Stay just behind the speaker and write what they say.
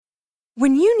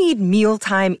When you need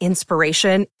mealtime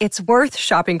inspiration, it's worth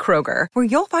shopping Kroger, where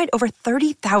you'll find over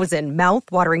 30,000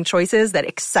 mouth-watering choices that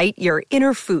excite your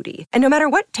inner foodie. And no matter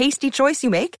what tasty choice you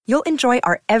make, you'll enjoy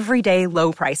our everyday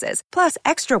low prices, plus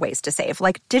extra ways to save,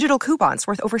 like digital coupons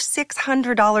worth over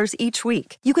 $600 each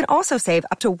week. You can also save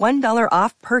up to $1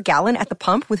 off per gallon at the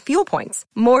pump with fuel points.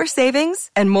 More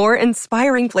savings and more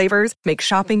inspiring flavors make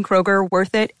shopping Kroger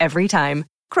worth it every time.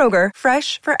 Kroger,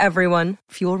 fresh for everyone.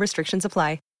 Fuel restrictions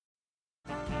apply.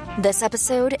 This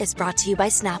episode is brought to you by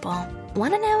Snapple.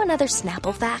 Want to know another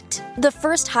Snapple fact? The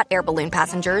first hot air balloon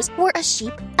passengers were a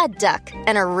sheep, a duck,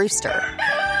 and a rooster.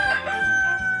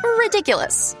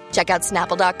 Ridiculous. Check out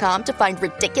Snapple.com to find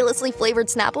ridiculously flavored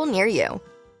Snapple near you.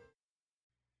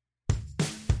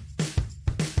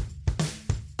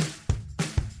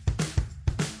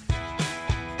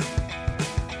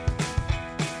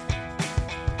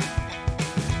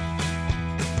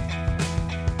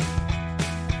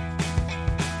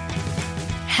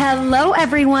 Hello,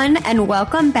 everyone, and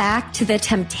welcome back to the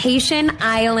Temptation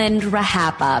Island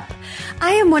Wrap Up.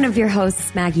 I am one of your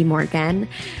hosts, Maggie Morgan,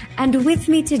 and with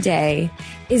me today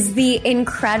is the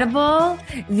incredible,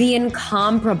 the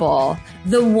incomparable,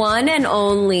 the one and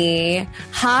only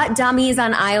Hot Dummies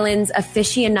on Islands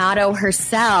aficionado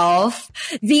herself,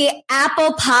 the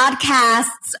Apple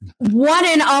Podcasts one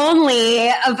and only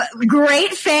of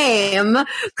great fame,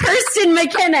 Kirsten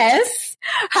McInnes.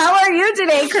 How are you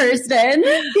today, Kirsten?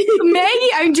 Maggie,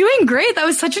 I'm doing great. That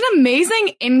was such an amazing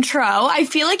intro. I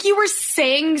feel like you were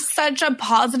saying such a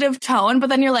positive tone,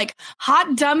 but then you're like,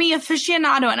 hot dummy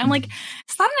aficionado. And I'm like,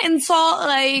 is that an insult?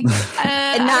 Like,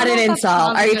 not an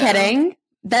insult. Are you kidding?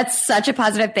 That's such a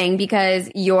positive thing because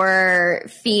your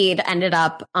feed ended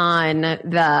up on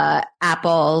the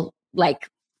Apple,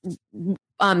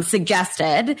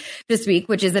 suggested this week,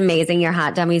 which is amazing. Your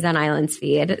Hot Dummies on Islands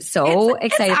feed. So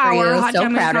excited for you. Hot So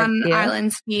Dummies proud of on you.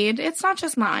 Islands feed. It's not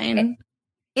just mine.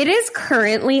 It is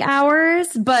currently ours,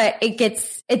 but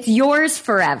it's yours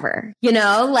forever. You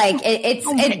know, like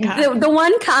the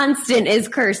one constant is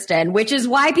Kirsten, which is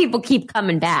why people keep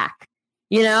coming back.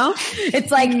 You know, it's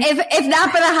like, if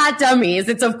not for the Hot Dummies,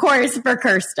 it's of course for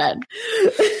Kirsten.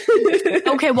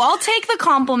 Okay, well, I'll take the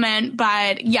compliment,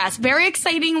 but yes, very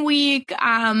exciting week.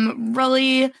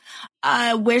 Really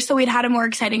wish that we'd had a more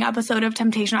exciting episode of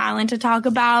Temptation Island to talk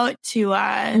about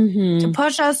to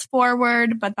push us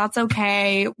forward, but that's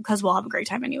okay because we'll have a great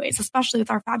time anyways, especially with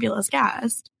our fabulous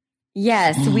guest.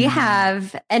 Yes, we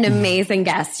have an amazing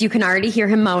guest. You can already hear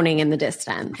him moaning in the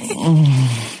distance.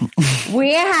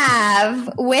 We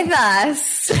have with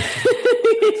us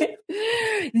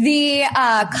the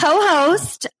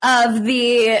co-host of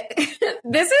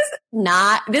this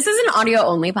is an audio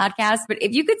only podcast, but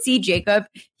if you could see Jacob,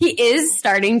 he is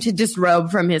starting to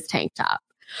disrobe from his tank top.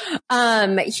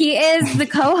 He is the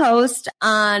co-host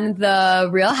on the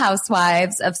Real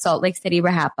Housewives of Salt Lake City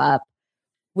Wrap Up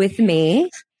with me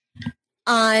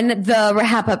on the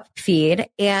Wrap Up feed.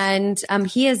 And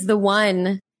he is the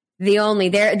one, the only,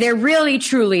 there really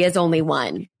truly is only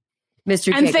one,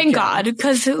 Mr. And Jacob thank Jones. God,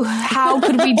 because how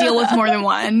could we deal with more than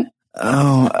one?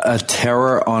 Oh, a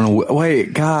terror on,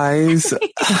 wait, guys.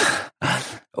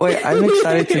 Wait,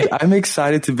 I'm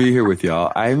excited to be here with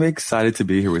y'all. I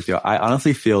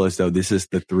honestly feel as though this is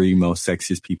the three most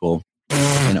sexiest people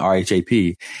in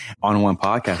RHAP on one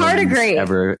podcast. Hard agree. I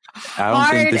don't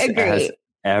think this has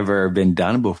ever been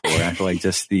done before. I feel like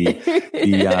just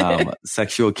the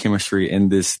sexual chemistry in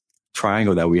this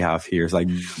triangle that we have here is like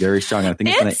very strong. I think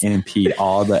it's going to impede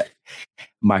all the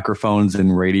microphones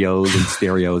and radios and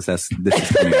stereos this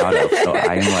is coming out of. So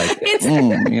I am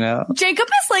like, you know. Jacob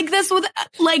is like this with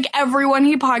like everyone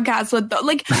he podcasts with, though.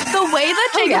 Like the way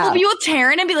that Jacob will be with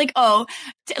Taryn and be like, oh,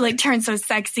 like Taryn's so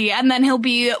sexy, and then he'll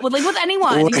be with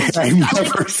anyone. I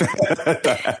never said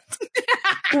that.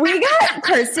 We got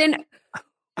Kirsten.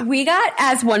 We got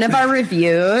as one of our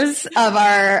reviews of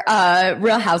our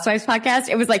Real Housewives podcast,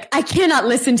 it was like, I cannot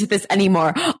listen to this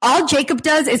anymore. All Jacob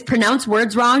does is pronounce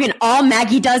words wrong, and all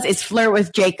Maggie does is flirt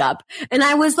with Jacob. And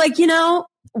I was like,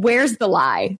 where's the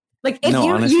lie? Like, if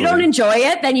you don't enjoy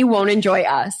it, then you won't enjoy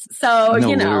us. So,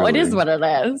 literally. It is what it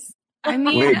is. I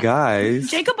mean, wait,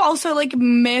 guys. Jacob also like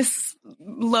mislocates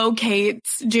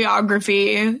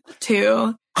geography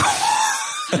too.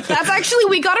 That's actually,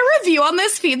 we got a review on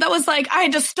this feed that was like, I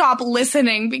had to stop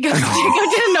listening because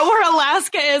Jacob didn't know where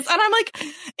Alaska is. And I'm like,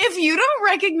 if you don't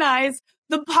recognize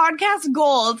the podcast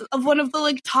gold of one of the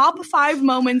like top 5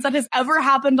 moments that has ever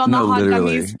happened on the Hot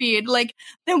Dummies feed, like,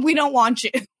 then we don't want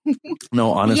you.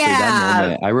 No, honestly, that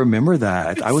moment, I remember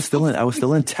that. I was still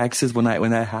in Texas when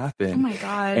that happened. Oh my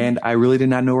God. And I really did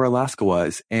not know where Alaska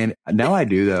was. And now I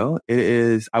do, though.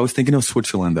 I was thinking of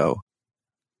Switzerland, though.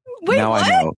 Wait, now what? I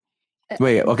know.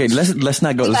 Wait, okay, let's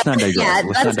not go. Let's not digress.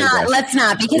 Yeah, let's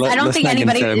not, because I don't think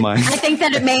anybody. I think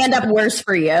that it may end up worse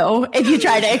for you if you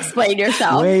try to explain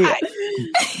yourself. Wait,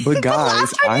 but guys, the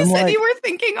last time I'm you said like, you were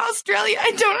thinking Australia,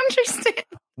 I don't understand.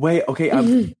 wait,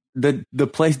 okay, the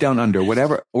place down under,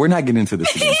 whatever. We're not getting into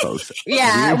this again, folks.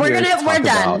 Yeah, we're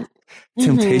done.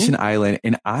 Temptation Island,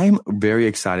 and I'm very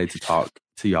excited to talk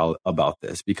to y'all about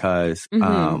this because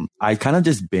I kind of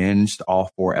just binged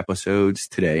all 4 episodes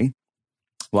today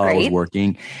while I was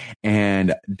working,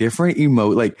 and different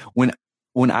like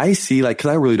when I see, like,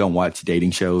 because I really don't watch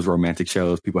dating shows, romantic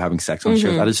shows, people having sex on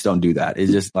shows. I just don't do that.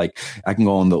 It's just like I can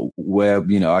go on the web,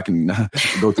 I can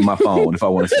go to my phone if I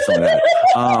want to see some of that.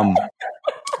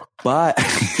 But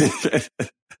wait,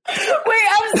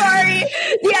 I'm sorry.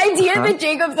 The idea that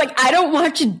Jacob's like, I don't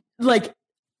watch like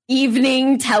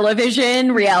evening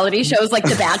television reality shows like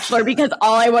The Bachelor because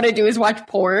all I want to do is watch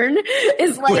porn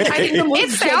is like, I think the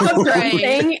most Jacob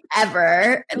thing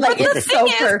ever. Like, it's so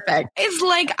perfect. It's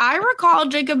like, I recall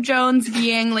Jacob Jones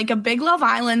being like a big Love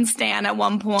Island stan at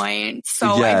one point.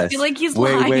 So I feel like he's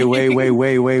lying.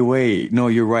 Wait. No,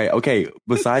 you're right. Okay.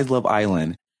 Besides Love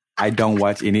Island, I don't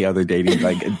watch any other dating,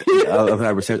 like,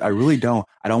 I really don't.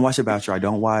 I don't watch The Bachelor. I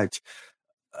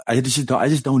just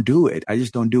don't do it.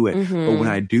 But when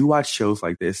I do watch shows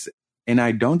like this, and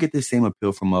I don't get the same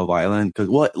appeal from Love Island, because,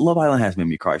 Love Island has made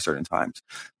me cry certain times,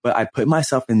 but I put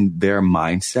myself in their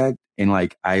mindset, and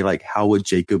like, how would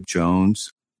Jacob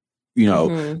Jones,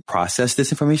 process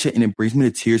this information? And it brings me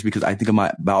to tears because I think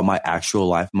about my actual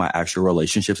life, my actual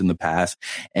relationships in the past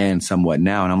and somewhat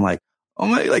now. And I'm like, oh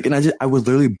my, like, and I was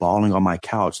literally bawling on my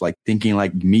couch, like thinking,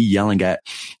 like, me yelling at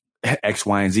X,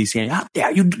 Y, and Z, saying, how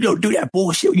dare you do that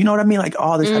bullshit? You know what I mean? Like,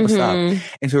 all this type of stuff.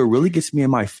 And so it really gets me in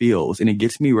my feels, and it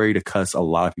gets me ready to cuss a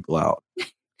lot of people out.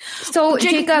 So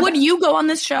Jacob, would you go on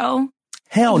this show?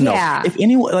 Hell no. Yeah. If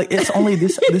anyone, like, it's only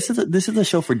this is a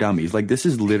show for dummies. Like, this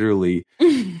is literally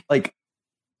like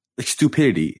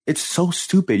stupidity. It's so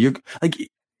stupid. You're like,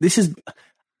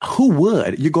 who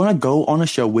would? You're going to go on a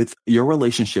show with your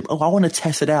relationship. Oh, I want to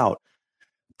test it out.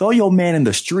 Throw your man in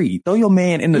the street. Throw your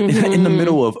man in the in the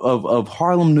middle of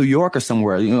Harlem, New York, or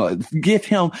somewhere. Give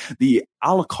him the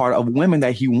a la carte of women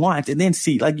that he wants, and then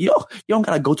see. Like, you don't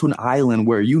gotta go to an island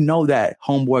where that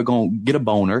homeboy gonna get a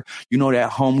boner.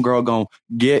 That homegirl gonna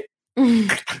get.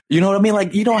 You know what I mean?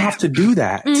 Like, you don't have to do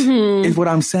that. Is what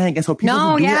I'm saying. And so people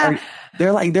who do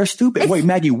it they're stupid. Wait,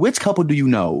 Maggie, which couple do you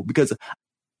know? Because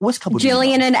which couple?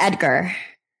 Jillian and Edgar.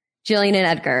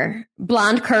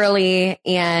 Blonde, curly,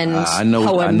 and I know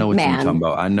what you're talking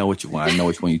about. I know which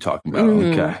one you're talking about.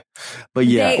 Okay, but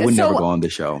I would never go on the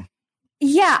show.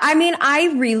 Yeah, I mean,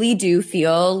 I really do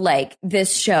feel like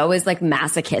this show is like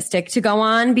masochistic to go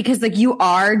on, because like you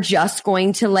are just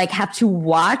going to like have to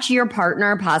watch your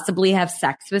partner possibly have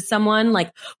sex with someone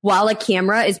like while a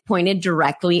camera is pointed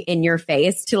directly in your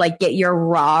face to like get your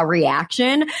raw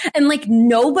reaction. And like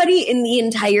nobody in the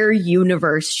entire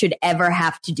universe should ever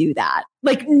have to do that.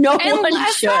 Like no one should.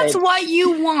 Unless that's what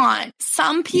you want.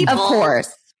 Some people, of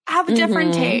course, have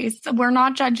different tastes. We're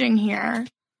not judging here.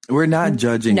 We're not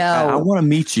judging. No. I want to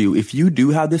meet you. If you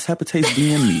do have this hepatitis,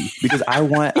 DM me, because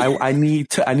I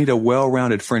need a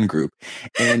well-rounded friend group.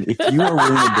 And if you are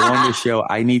willing to go on this show,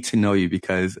 I need to know you,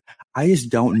 because I just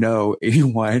don't know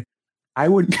anyone. I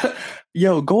would,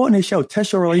 go on this show,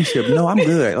 test your relationship. No, I'm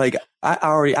good. Like, I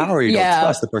already don't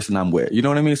trust the person I'm with. You know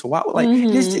what I mean? So why, like,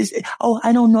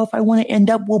 I don't know if I want to end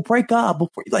up, we'll break up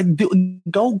before, like,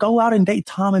 go out and date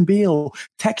Tom and Bill.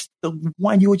 Text the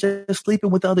one you were just sleeping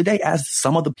with the other day, as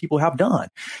some other people have done.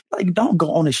 Like, don't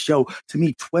go on a show to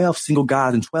meet 12 single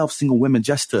guys and 12 single women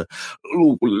just to,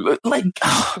 like,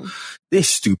 they're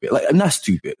stupid. Like, not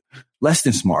stupid, less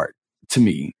than smart to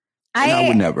me. I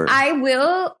would never.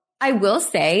 I will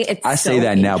say it's. I say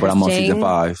that now, but I'm on season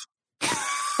 5.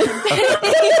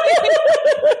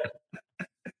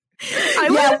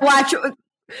 Watch.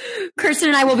 Kirsten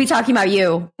and I will be talking about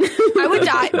you. I would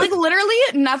die. Like, literally,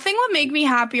 nothing would make me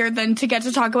happier than to get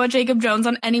to talk about Jacob Jones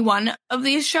on any one of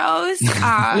these shows.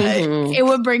 It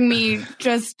would bring me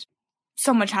just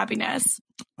so much happiness.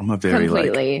 I'm a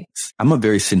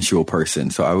very sensual person,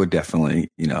 so I would definitely,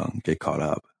 get caught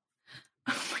up.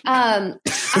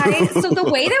 So the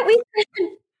way that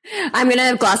I'm going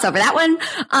to gloss over that one.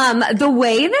 The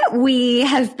way that we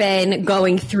have been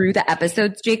going through the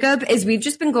episodes, Jacob, is we've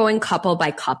just been going couple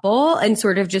by couple and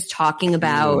sort of just talking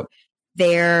about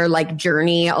their like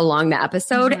journey along the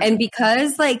episode. And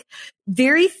because like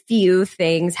very few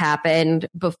things happened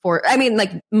before, I mean,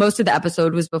 like most of the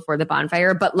episode was before the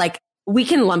bonfire, but like we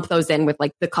can lump those in with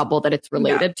like the couple that it's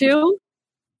related to.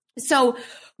 So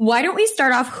why don't we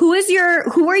start off? Who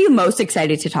are you most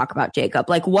excited to talk about, Jacob?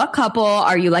 Like, what couple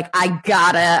are you like, I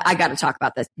gotta talk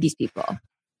about these people?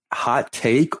 Hot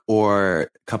take or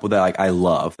couple that like I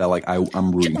love, that like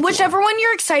I'm rooting whichever for. one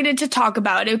you're excited to talk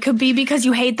about. It could be because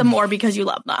you hate them or because you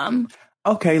love them.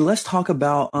 Okay, let's talk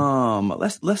about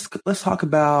let's talk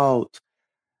about,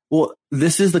 well,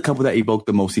 this is the couple that evoked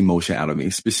the most emotion out of me,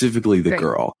 specifically the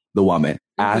girl, the woman,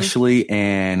 Ashley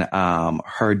and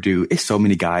her dude. It's so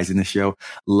many guys in the show.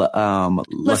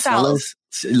 LaSalle,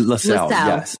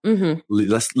 yes.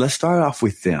 Let's start off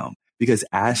with them, because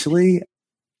Ashley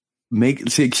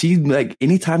she like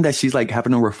anytime that she's like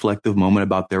having a reflective moment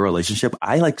about their relationship,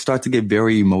 I like start to get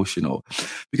very emotional,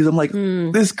 because I'm like,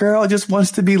 this girl just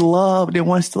wants to be loved and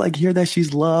wants to like hear that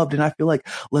she's loved. And I feel like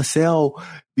LaSalle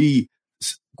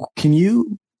can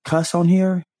you cuss on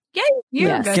here? Yeah,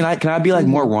 you're good. Can I be like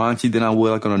more raunchy than I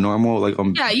would like on a normal, like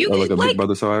on like a Big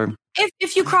Brother side?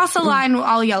 If you cross the line,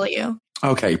 I'll yell at you.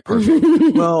 Okay, perfect.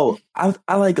 Well,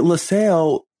 I like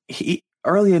LaSalle.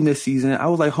 Early in this season, I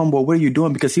was like, homeboy, what are you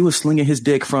doing? Because he was slinging his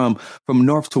dick from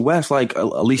north to west, like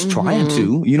at least trying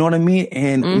to, you know what I mean?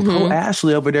 And poor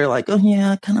Ashley over there, like, oh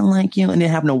yeah, I kind of like you. And then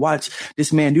having to watch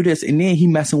this man do this. And then he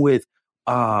messing with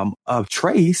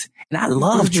Trace. And I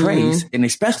love Trace. And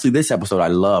especially this episode, I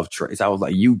love Trace. I was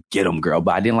like, you get him, girl.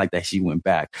 But I didn't like that she went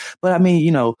back. But I mean,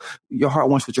 you know, your heart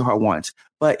wants what your heart wants.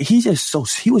 But he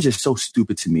was just so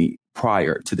stupid to me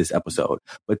prior to this episode.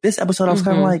 But this episode, I was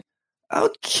kind of like,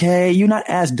 okay, you're not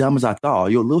as dumb as I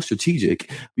thought. You're a little strategic,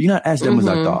 but you're not as dumb as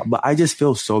I thought. But I just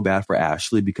feel so bad for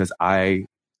Ashley, because I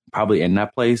probably in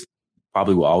that place,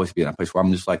 probably will always be in that place where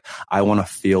I'm just like, I want to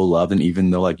feel loved. And even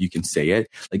though like you can say it,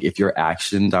 like if your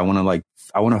actions, I want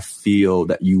to feel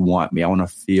that you want me. I want to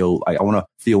feel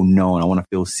known. I want to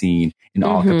feel seen in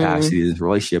all capacities in this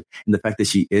relationship. And the fact that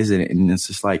she isn't, and it's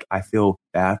just like, I feel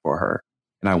bad for her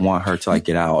and I want her to like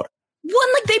get out.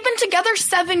 Well, like they've been together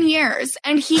 7 years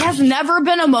and he has never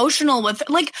been emotional with her.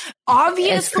 Like,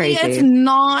 obviously it's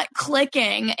not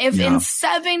clicking. If in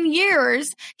 7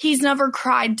 years he's never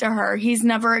cried to her, he's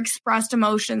never expressed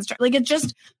emotions to her. Like, it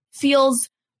just feels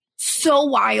so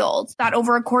wild that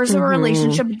over a course of a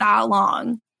relationship that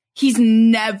long, he's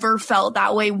never felt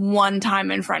that way one time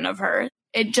in front of her.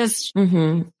 It just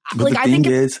like, I think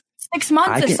it's 6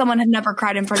 months if someone had never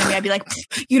cried in front of me, I'd be like,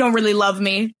 you don't really love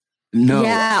me. No.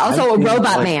 Yeah. Also a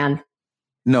robot man.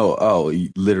 No. Oh,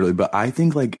 literally. But I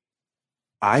think like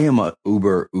I am a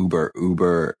uber.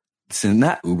 So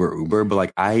not uber, but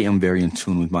like I am very in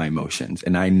tune with my emotions,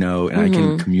 and I know, and I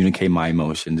can communicate my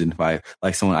emotions. And if I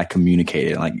like someone, I communicate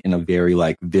it like in a very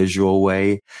like visual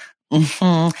way,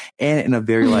 and in a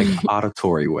very like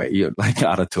auditory way. Like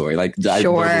auditory, like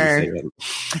sure.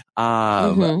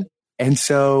 And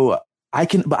so. I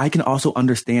can also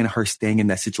understand her staying in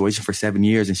that situation for 7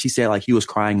 years. And she said like he was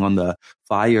crying on the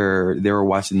fire. They were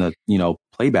watching the,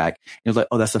 playback. And it was like,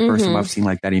 oh, that's the first time I've seen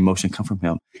like that emotion come from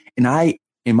him. And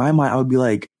in my mind, I would be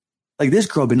like this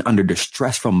girl been under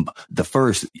distress from the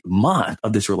first month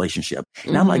of this relationship.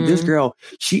 And I'm like, this girl,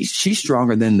 she's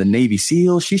stronger than the Navy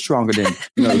SEALs. She's stronger than,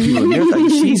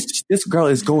 this girl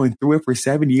is going through it for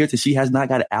 7 years and she has not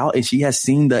got it out. And she has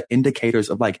seen the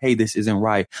indicators of like, hey, this isn't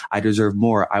right. I deserve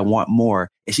more. I want more.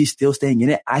 And she's still staying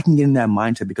in it. I can get in that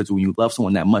mindset because when you love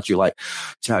someone that much, you're like,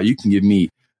 child, you can give me,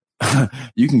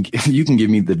 you can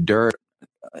give me the dirt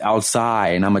outside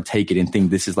and I'm going to take it and think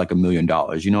this is like $1 million.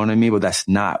 You know what I mean? But that's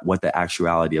not what the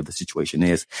actuality of the situation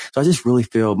is. So I just really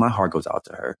feel my heart goes out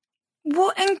to her.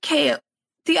 Well, and Kate,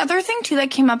 the other thing too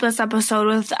that came up this episode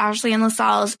with Ashley and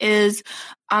LaSalle is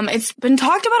it's been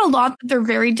talked about a lot that they're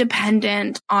very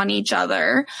dependent on each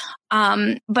other.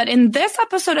 But in this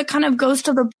episode, it kind of goes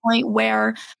to the point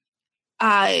where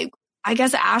I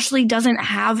guess Ashley doesn't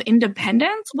have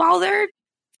independence while they're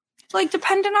like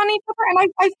dependent on each other. And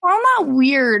I found that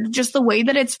weird, just the way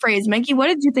that it's phrased. Maggie, what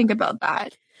did you think about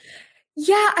that?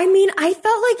 Yeah, I mean, I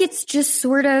felt like it's just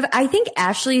sort of, I think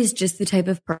Ashley is just the type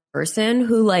of person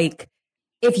who like,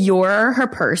 if you're her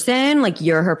person, like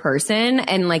you're her person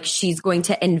and like she's going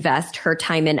to invest her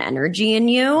time and energy in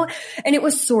you. And it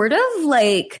was sort of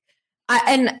like,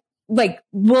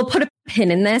 we'll put a pin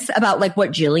in this about like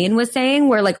what Jillian was saying,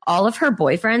 where like all of her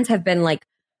boyfriends have been like,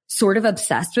 sort of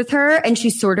obsessed with her, and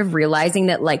she's sort of realizing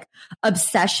that like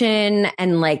obsession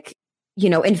and like,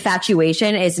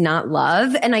 infatuation is not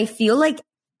love. And I feel like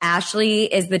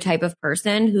Ashley is the type of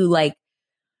person who like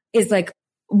is like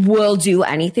will do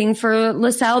anything for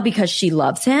LaSalle because she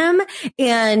loves him.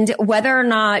 And whether or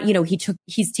not,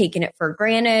 he's taken it for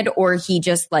granted or he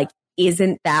just like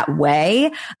isn't that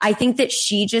way. I think that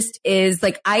she just is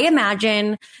like, I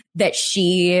imagine that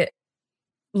she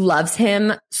loves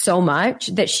him so much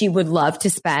that she would love to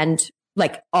spend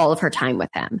like all of her time with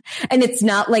him. And it's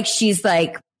not like she's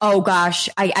like, oh gosh,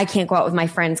 I can't go out with my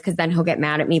friends because then he'll get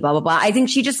mad at me, blah, blah, blah. I think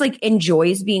she just like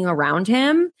enjoys being around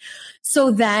him.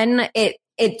 So then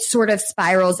it sort of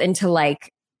spirals into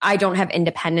like, I don't have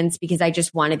independence because I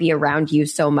just want to be around you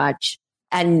so much.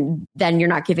 And then you're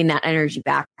not giving that energy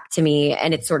back to me.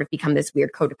 And it's sort of become this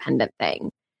weird codependent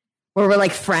thing where we're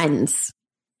like friends,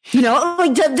 you know,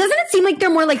 like, doesn't it seem like they're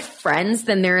more like friends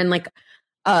than they're in like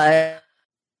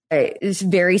this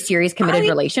very serious committed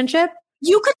relationship?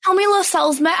 You could tell me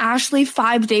Lascelles met Ashley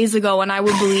 5 days ago and I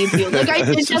would believe you. Like,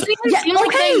 it doesn't even seem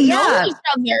like they know each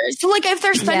other. So, like, if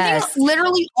they're spending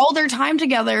literally all their time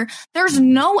together, there's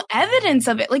no evidence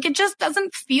of it. Like, it just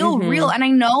doesn't feel real. And I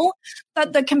know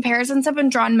that the comparisons have been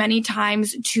drawn many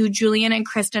times to Julian and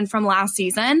Kristen from last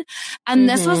season. And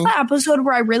this was the episode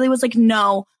where I really was like,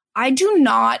 no, I do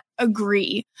not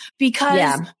agree,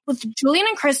 because with Julian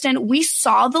and Kristen, we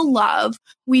saw the love.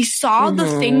 We saw the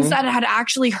things that had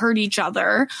actually hurt each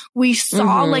other. We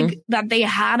saw like that they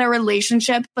had a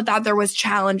relationship, but that there was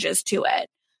challenges to it.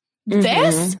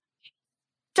 This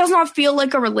does not feel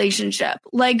like a relationship.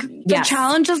 Like the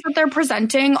challenges that they're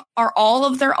presenting are all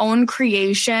of their own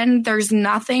creation. There's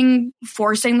nothing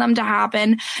forcing them to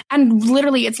happen. And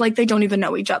literally it's like they don't even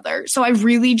know each other. So I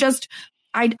really just,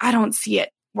 I don't see it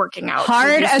working out.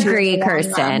 Hard agree,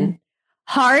 Kirsten.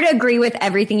 Hard agree with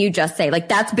everything you just say. Like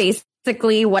that's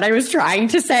basically what I was trying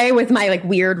to say with my like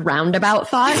weird roundabout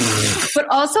thought. But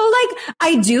also like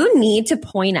I do need to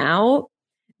point out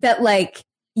that like,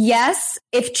 yes,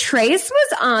 if Trace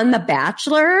was on The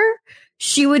Bachelor,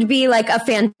 she would be like a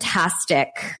fantastic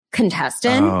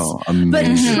contestant. Oh, but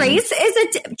Trace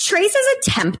is a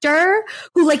tempter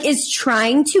who like is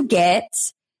trying to get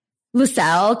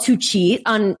Lascelles to cheat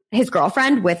on his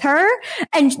girlfriend with her.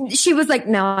 And she was like,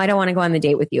 no, I don't want to go on the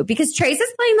date with you, because Trace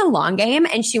is playing the long game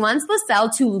and she wants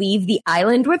Lascelles to leave the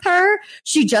island with her.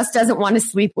 She just doesn't want to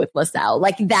sleep with Lascelles.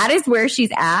 Like that is where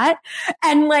she's at.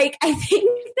 And like, I think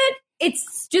that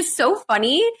it's just so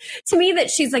funny to me that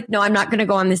she's like, no, I'm not going to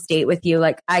go on this date with you.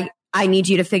 Like, I need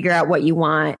you to figure out what you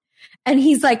want. And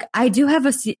he's like, I do have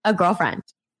a girlfriend.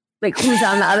 Like who's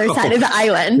on the other side of the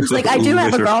island. Like I do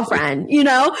have a girlfriend, you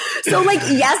know? So like,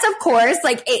 yes, of course,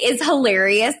 like it is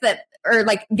hilarious that, or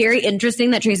like very interesting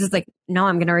that Trace is like, no,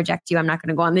 I'm going to reject you. I'm not going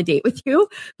to go on the date with you.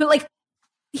 But like,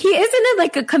 he isn't in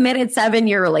like a committed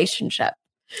 7-year relationship.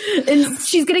 And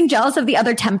she's getting jealous of the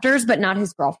other tempters, but not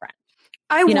his girlfriend.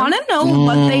 I want to know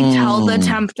what they tell the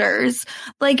tempters.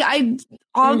 Like,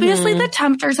 obviously the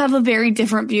tempters have a very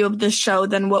different view of the show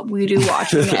than what we do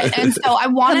watching it. And so I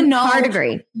want to know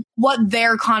what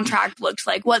their contract looks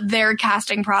like, what their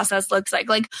casting process looks like.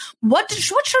 Like, what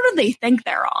show do they think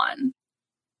they're on?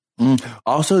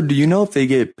 Also, do you know if they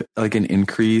get like an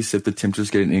increase, if the tempters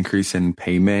get an increase in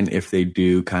payment, if they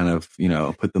do kind of, you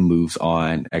know, put the moves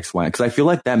on X, Y? Because I feel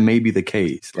like that may be the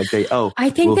case. Like I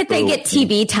think that they get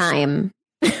TV time.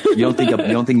 You don't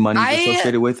think money's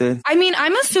associated with it? I mean,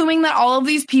 I'm assuming that all of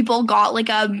these people got like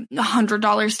a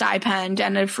 $100 stipend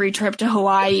and a free trip to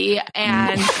Hawaii,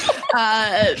 and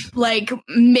like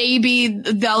maybe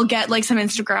they'll get like some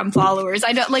Instagram followers.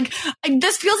 I don't like.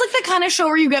 This feels like the kind of show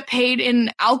where you get paid in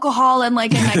alcohol and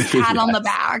like a nice pat on the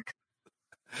back.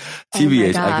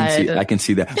 TBH, I can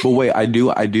see that. But wait, I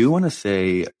do want to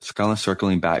say, kind of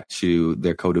circling back to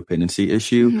their codependency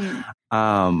issue.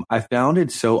 I found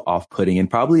it so off-putting, and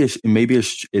probably maybe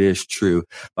it is true,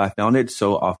 but I found it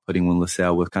so off-putting when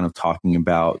Lascelles was kind of talking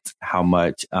about how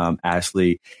much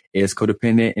Ashley is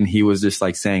codependent, and he was just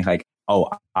like saying like, oh,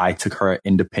 I took her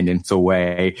independence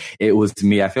away. It was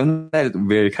me. I found that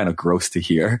very kind of gross to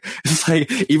hear. It's like,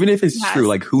 even if it's true,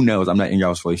 like, who knows? I'm not in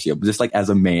y'all's relationship, but just like as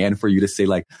a man, for you to say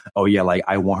like, oh yeah, like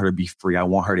I want her to be free. I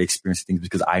want her to experience things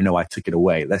because I know I took it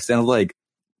away. That sounds like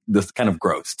this kind of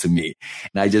gross to me.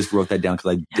 And I just wrote that down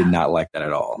because I did not like that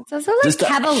at all. It's also like just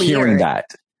cavalier. Hearing that.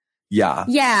 Yeah.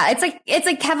 Yeah. It's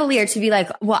like cavalier to be like,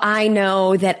 well, I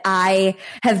know that I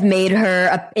have made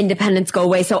her independence go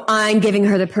away, so I'm giving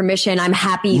her the permission. I'm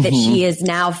happy that she is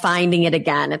now finding it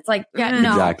again. It's like, no.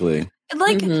 Exactly.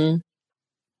 Like,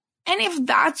 and if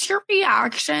that's your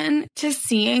reaction to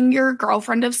seeing your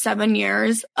girlfriend of 7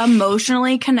 years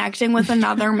emotionally connecting with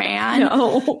another man,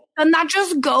 then that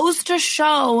just goes to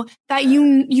show that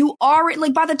you are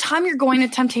like, by the time you're going to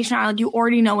Temptation Island, you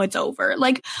already know it's over.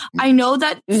 Like, I know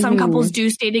that some couples do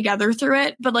stay together through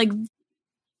it, but like,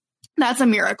 that's a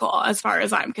miracle as far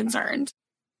as I'm concerned.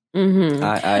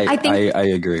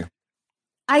 I agree.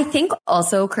 I think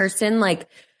also, Kirsten, like,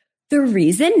 the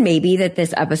reason maybe that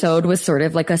this episode was sort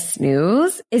of like a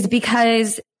snooze is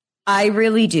because I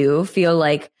really do feel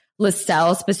like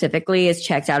LaSalle specifically is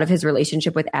checked out of his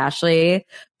relationship with Ashley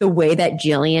the way that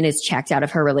Jillian is checked out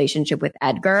of her relationship with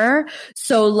Edgar.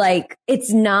 So like,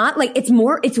 it's not like, it's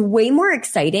way more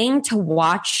exciting to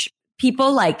watch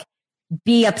people like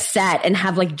be upset and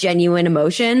have like genuine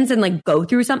emotions and like go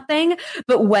through something.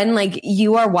 But when like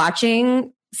you are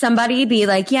watching somebody be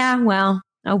like, yeah, well,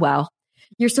 oh well,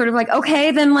 you're sort of like,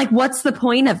 okay, then like, what's the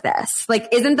point of this? Like,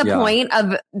 isn't the point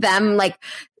of them like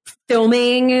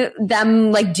filming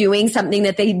them like doing something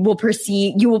that you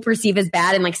will perceive as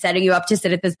bad and like setting you up to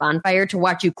sit at this bonfire to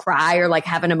watch you cry or like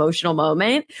have an emotional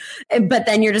moment? But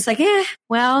then you're just like,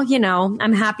 well, you know,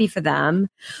 I'm happy for them.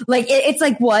 Like it's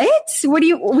like,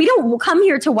 we don't come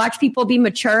here to watch people be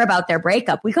mature about their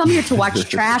breakup. We come here to watch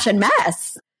trash and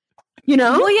mess. You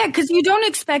know? Well, yeah, because you don't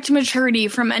expect maturity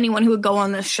from anyone who would go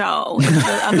on this show.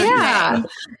 Yeah,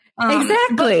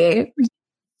 exactly.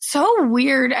 So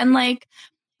weird. And like,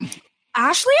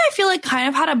 Ashley, I feel like kind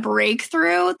of had a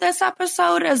breakthrough this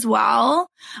episode as well.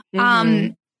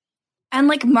 Mm-hmm. And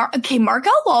like,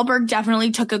 Markel Wahlberg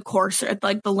definitely took a course at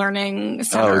like the Learning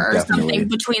Center or something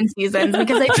between seasons,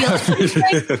 because I feel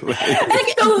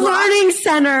like the Learning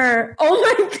Center. Oh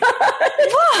my God.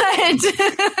 What?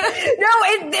 No,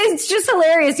 it's just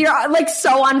hilarious. You're like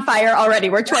so on fire already.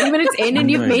 We're 20 minutes in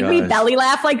and you've made me belly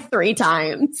laugh like 3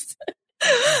 times.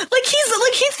 Like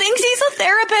he thinks he's a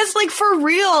therapist, like for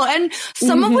real. And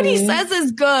some of what he says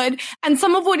is good. And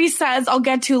some of what he says I'll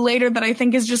get to later that I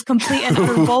think is just complete and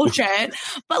utter bullshit.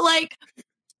 But like,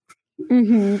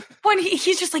 when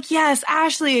he's just like, yes,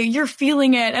 Ashley, you're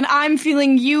feeling it. And I'm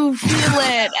feeling you feel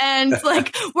it. And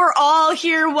like, we're all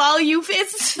here while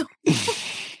it's so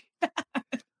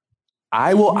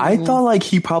I thought like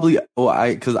he probably,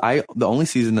 the only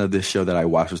season of this show that I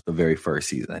watched was the very first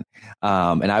season.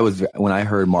 And when I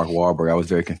heard Mark Wahlberg, I was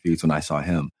very confused when I saw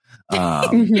him. Yeah,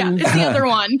 it's the other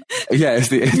one. Yeah,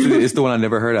 it's the one I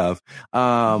never heard of.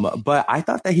 But I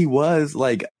thought that he was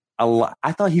like,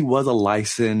 I thought he was a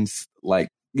licensed, like,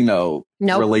 you know,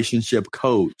 relationship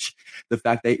coach. The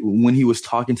fact that when he was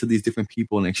talking to these different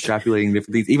people and extrapolating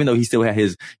different things, even though he still had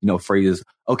his, you know, phrases,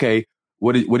 okay,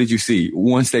 what did you see?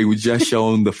 Once they were just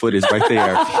showing the footage right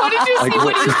there. What did you see?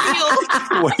 What did you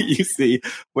feel? What do you see?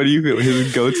 What do you feel?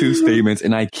 His go-to statements,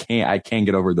 and I can't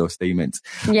get over those statements.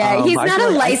 Yeah, he's not a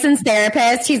licensed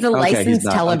therapist. He's a licensed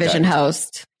television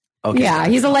host. Okay. Yeah,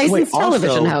 he's a licensed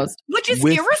television host. Which is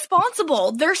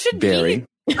irresponsible. There should be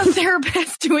a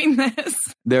therapist doing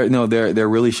this. There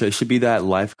really should be that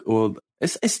life. Well,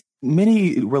 it's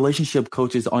many relationship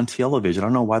coaches on television. I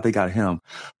don't know why they got him,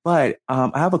 but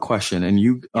I have a question, and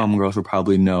you girls will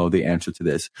probably know the answer to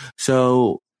this.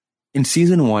 So in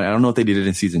season 1, I don't know if they did it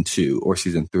in season 2 or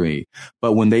season 3,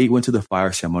 but when they went to the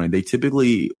fire ceremony, they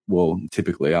typically,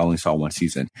 I only saw one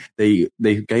season. They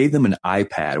gave them an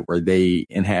iPad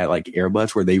and had like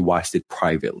earbuds where they watched it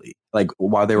privately, like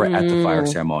while they were at the fire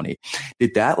ceremony.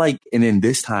 Did that and then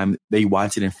this time they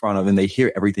watch it in front of, and they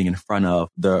hear everything in front of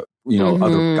the, you know,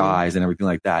 other guys and everything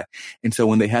like that. And so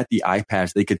when they had the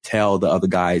iPads, they could tell the other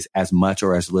guys as much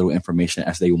or as little information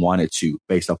as they wanted to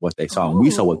based off what they saw. And we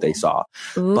saw what they saw.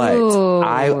 Ooh. But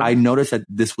I noticed that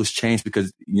this was changed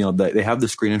because, you know, they have the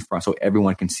screen in front so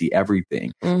everyone can see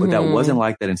everything. But that wasn't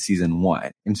like that in season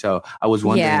 1. And so I was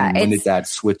wondering, when did that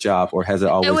switch up, or has it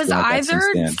always been like that since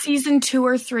then? It was either season 2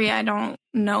 or 3. I don't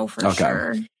know for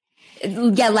sure.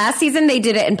 Yeah, last season they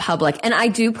did it in public. And I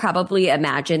do probably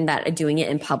imagine that doing it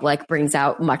in public brings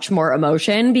out much more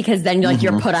emotion, because then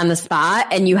you're put on the spot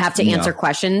and you have to answer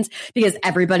questions because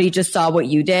everybody just saw what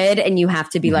you did. And you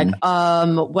have to be like,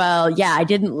 well, yeah, I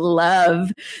didn't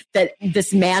love that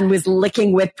this man was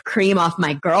licking whipped cream off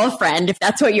my girlfriend, if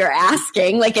that's what you're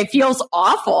asking. Like, it feels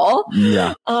awful.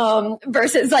 Yeah.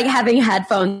 Versus like having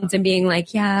headphones and being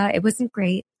like, yeah, it wasn't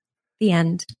great. The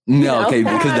end. No, okay,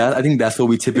 because I think that's what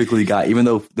we typically got, even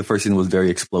though the first season was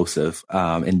very explosive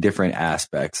in different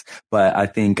aspects. But I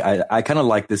think I kind of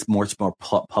like this much more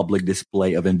public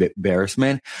display of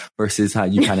embarrassment versus how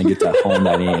you kind of get to hone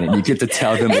that in and you get to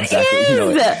tell them exactly, you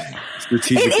know,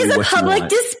 strategically. It is a public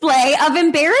display of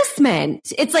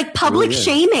embarrassment. It's like public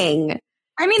shaming.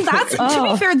 I mean, that's to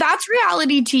be fair, that's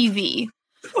reality TV.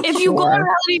 If you go on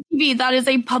reality TV, that is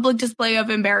a public display of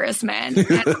embarrassment.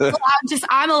 And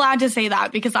I'm allowed to say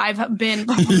that because I've been.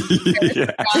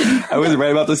 I was right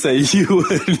about to say you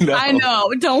would know. I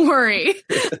know. Don't worry.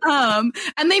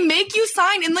 And they make you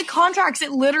sign in the contracts.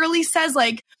 It literally says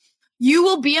like, you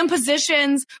will be in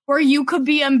positions where you could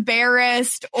be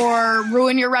embarrassed or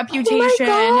ruin your reputation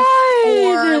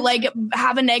or like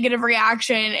have a negative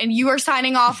reaction, and you are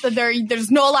signing off that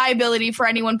there's no liability for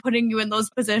anyone putting you in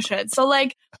those positions. So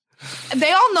like,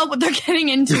 they all know what they're getting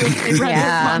into if they read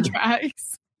their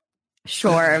contracts.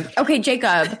 Sure. Okay,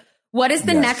 Jacob, what is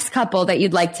the next couple that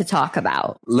you'd like to talk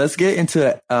about? Let's get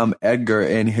into Edgar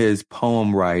and his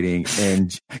poem writing,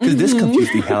 and because this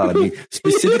confused the hell out of me.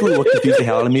 Specifically, what confused the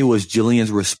hell out of me was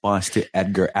Jillian's response to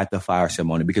Edgar at the fire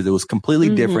ceremony, because it was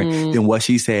completely different than what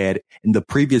she said in the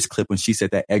previous clip when she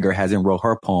said that Edgar hasn't wrote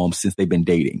her poems since they've been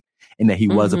dating, and that he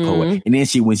was a poet. And then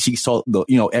when she saw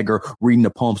Edgar reading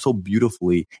the poem so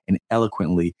beautifully and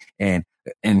eloquently and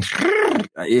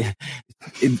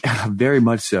very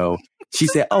much so, she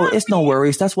said, "Oh, it's no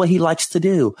worries. That's what he likes to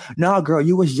do." No, girl,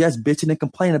 you was just bitching and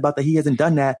complaining about that he hasn't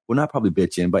done that. Well, not probably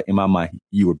bitching, but in my mind,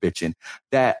 you were bitching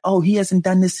that, "Oh, he hasn't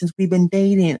done this since we've been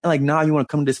dating." Like, nah, you want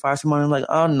to come to this fire ceremony? I'm like,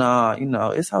 "Oh,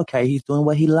 no, it's okay. He's doing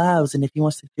what he loves. And if he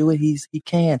wants to do it, he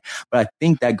can." But I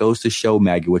think that goes to show,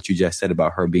 Maggie, what you just said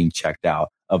about her being checked out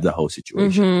of the whole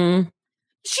situation.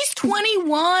 She's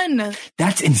 21.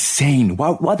 That's insane.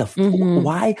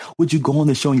 Why would you go on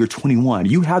the show and you're 21?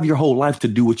 You have your whole life to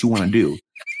do what you want to do.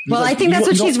 Well, I think that's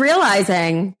what she's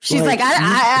realizing. She's like,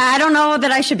 I don't know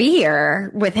that I should be here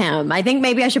with him. I think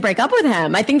maybe I should break up with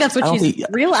him. I think that's what she's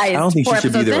realized. I don't think she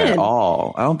should be there at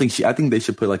all. I think they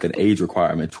should put like an age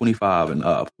requirement, 25 and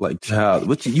up. Like,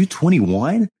 child, you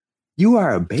 21? You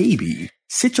are a baby.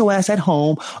 Sit your ass at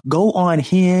home, go on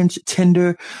Hinge,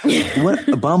 Tinder,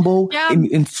 Bumble,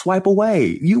 and swipe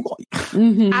away.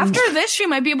 After this, she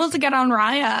might be able to get on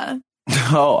Raya.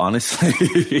 Oh,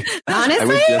 honestly, I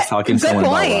was just talking to someone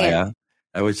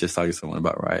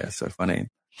about Raya. So funny.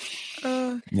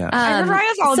 Yeah, I heard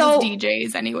Raya's all just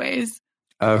DJs, anyways.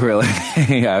 Oh, really?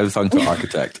 Yeah, I was talking to an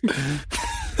architect.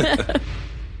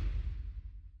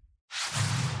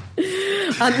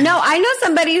 No, I know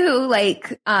somebody who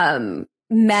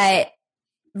met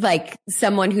like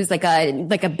someone who's like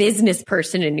a business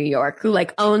person in New York who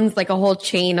like owns like a whole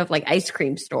chain of like ice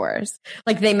cream stores.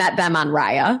 Like they met them on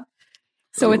Raya.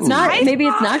 So it's not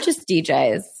just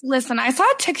DJs. Listen, I saw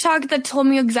a TikTok that told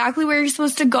me exactly where you're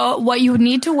supposed to go, what you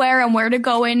need to wear, and where to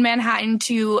go in Manhattan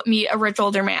to meet a rich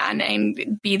older man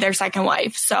and be their second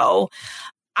wife. So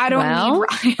I don't need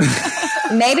Ryan.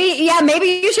 maybe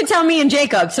you should tell me and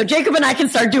Jacob, so Jacob and I can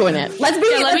start doing it. Let's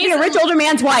be a rich older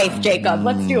man's wife, Jacob.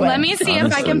 Let's do it. Let me see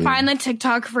if I can find the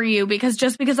TikTok for you, because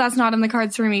just because that's not in the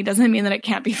cards for me doesn't mean that it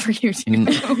can't be for you too.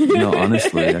 No,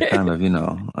 honestly, I kind of,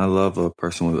 I love a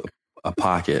person with a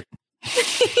pocket.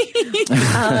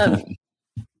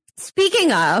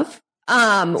 Speaking of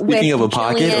a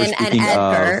pocket, or speaking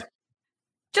of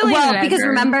Jillian because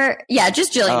remember,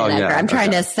 just Jillian and Edgar. I'm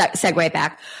trying to segue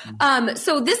back.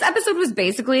 So this episode was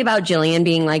basically about Jillian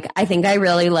being like, I think I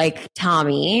really like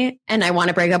Tommy and I want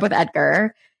to break up with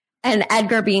Edgar. And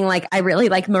Edgar being like, I really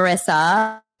like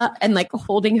Marissa, and like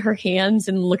holding her hands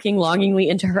and looking longingly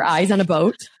into her eyes on a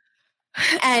boat.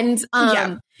 And,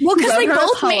 well, because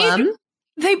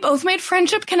they both made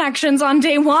friendship connections on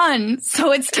day one.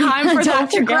 So it's time for that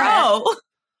to grow.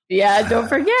 Yeah, don't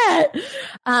forget.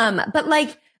 But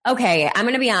like, okay, I'm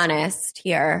going to be honest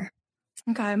here.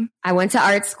 Okay. I went to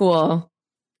art school.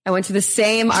 I went to the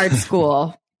same art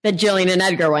school that Jillian and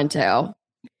Edgar went to.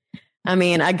 I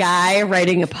mean, a guy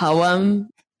writing a poem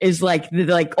is like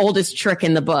the oldest trick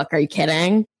in the book. Are you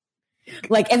kidding?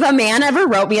 Like, if a man ever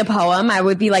wrote me a poem, I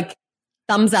would be like,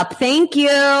 thumbs up. Thank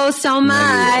you so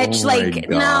much.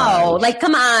 No, like,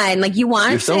 come on. Like, you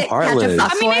want so to heartless.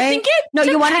 catch a fuckboy? I mean, I think it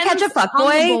you want to catch a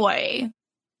fuckboy?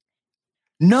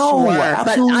 No, sure,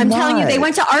 but I'm telling you, they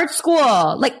went to art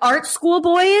school. Like, art school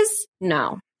boys?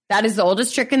 No. That is the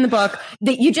oldest trick in the book.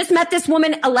 That you just met this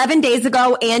woman 11 days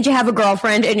ago and you have a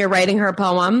girlfriend and you're writing her a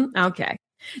poem. Okay.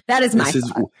 That is my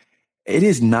thought. It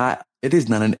is not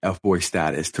an F-boy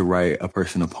status to write a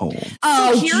person a poem.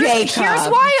 Oh, here's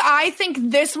why I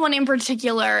think this one in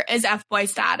particular is F-boy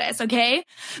status, okay?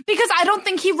 Because I don't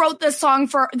think he wrote this poem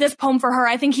for her.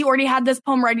 I think he already had this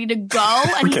poem ready to go,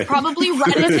 and he probably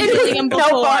read it to Jillian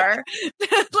before.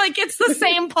 Like, it's the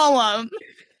same poem.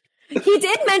 He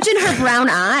did mention her brown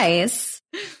eyes.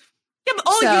 Yeah,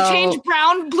 but, you change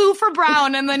blue for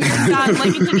brown, and then you're done.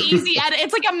 Like, it's an easy edit.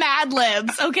 It's like a Mad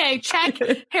Libs. Okay, check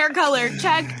hair color,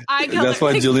 check eye color. That's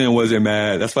why Jillian wasn't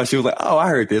mad. That's why she was like, "Oh, I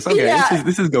heard this. Okay,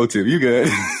 this is go-to. You good?"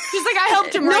 She's like, "I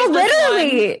helped him write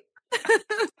literally."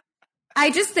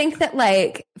 I just think that,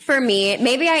 like, for me,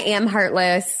 maybe I am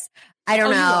heartless. I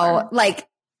don't know. Like,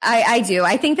 I do.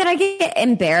 I think that I get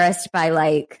embarrassed by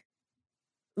like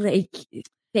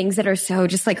things that are so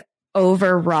just like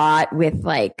overwrought with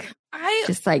like.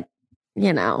 It's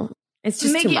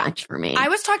just too much for me. I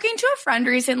was talking to a friend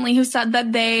recently who said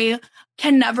that they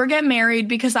can never get married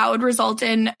because that would result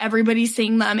in everybody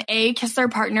seeing them A, kiss their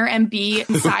partner, and B,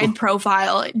 side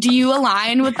profile. Do you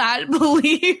align with that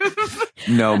belief?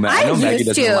 No, I know Maggie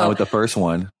doesn't align with the first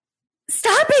one.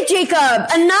 Stop it,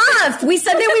 Jacob. Enough. We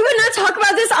said that we would not talk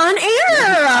about this on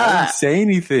air. I didn't say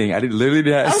anything. I literally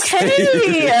didn't say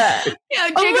anything. Yeah,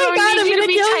 Jacob, I need you to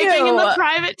be typing in the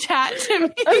private chat to me.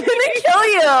 I'm going to kill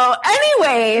you.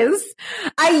 Anyways,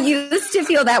 I used to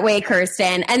feel that way,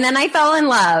 Kirsten. And then I fell in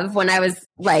love when I was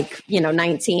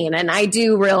 19. And I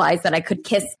do realize that I could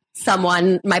kiss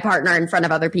someone, my partner, in front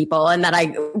of other people and that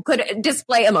I could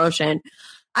display emotion.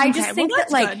 I just think that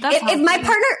if my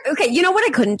partner, you know what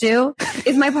I couldn't do?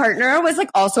 If my partner was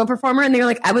also a performer and they were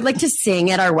like, I would like to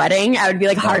sing at our wedding, I would be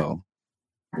like,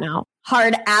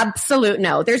 hard, absolute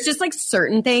no. There's just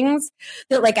certain things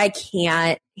that I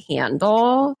can't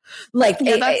handle. That's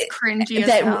cringy. That is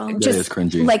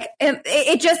cringy.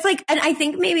 It just and I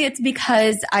think maybe it's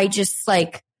because I just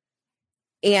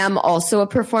am also a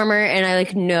performer and I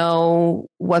know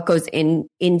what goes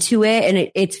into it. And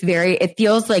it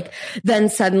feels like then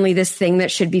suddenly this thing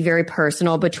that should be very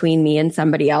personal between me and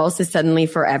somebody else is suddenly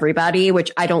for everybody,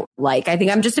 which I don't like. I think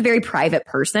I'm just a very private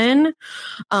person.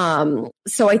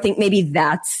 So I think maybe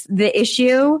that's the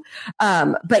issue.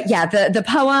 But yeah, the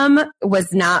poem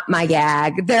was not my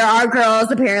gag. There are girls,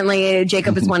 apparently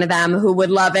Jacob is one of them, who would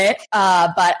love it.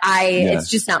 But it's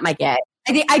just not my gag.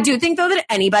 I do think though that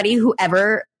anybody who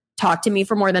ever talked to me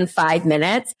for more than 5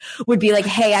 minutes would be like,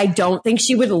 hey, I don't think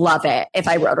she would love it if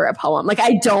I wrote her a poem.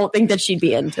 I don't think that she'd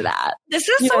be into that. This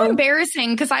is so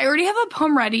embarrassing because I already have a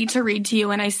poem ready to read to you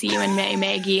when I see you in May,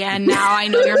 Maggie. And now I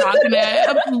know you're not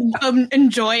going to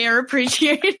enjoy or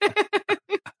appreciate it.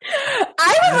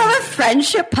 I would love a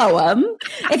friendship poem.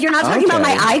 If you're not talking about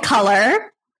my eye color.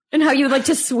 And how you would like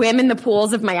to swim in the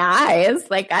pools of my eyes.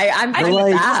 I'm fine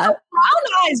with that. Brown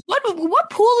eyes. What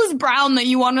pool is brown that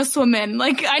you want to swim in?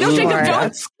 I know Jacob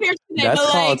Jones here today.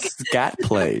 That's called scat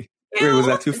play. Wait, was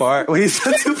that too far? Wait, is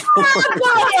that too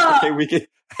far? Okay, we can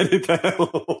edit that out.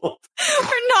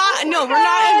 We're not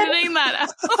editing that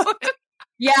out.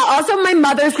 Yeah, also my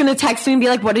mother's going to text me and be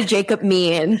like, what did Jacob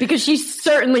mean? Because she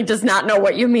certainly does not know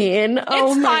what you mean.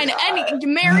 It's fine.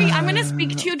 Mary, I'm going to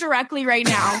speak to you directly right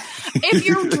now. If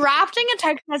you're drafting a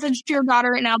text message to your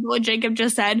daughter right now about what Jacob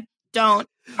just said, don't.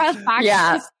 Press back.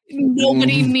 Yeah.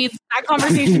 Nobody needs that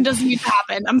conversation. Doesn't need to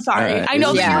happen. I'm sorry. I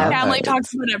know that your family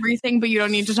talks about everything, but you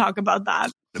don't need to talk about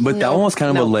that. But that one was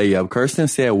kind of a layup. Kirsten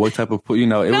said what type of, that was a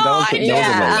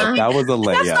layup. That was a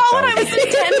layup. That's not what I was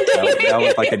intending.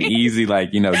 That was an easy, go to.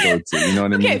 You know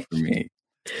what I mean? For me.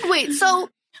 Wait, so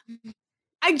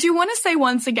I do want to say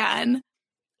once again,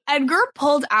 Edgar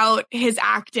pulled out his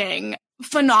acting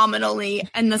phenomenally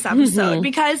in this episode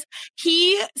because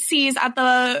he sees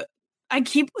I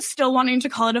keep still wanting to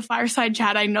call it a fireside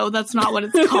chat. I know that's not what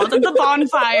it's called. At the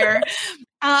bonfire.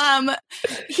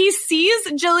 He sees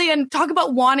Jillian talk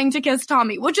about wanting to kiss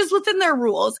Tommy, which is within their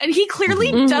rules. And he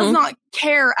clearly does not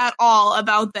care at all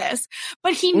about this,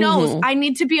 but he knows I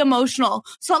need to be emotional.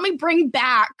 So let me bring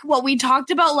back what we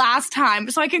talked about last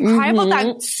time so I can cry about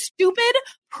that stupid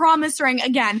promise ring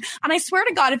again. And I swear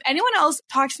to God, if anyone else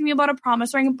talks to me about a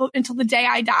promise ring until the day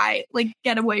I die,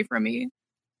 get away from me.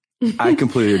 I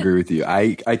completely agree with you.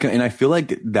 And I feel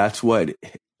like that's what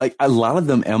a lot of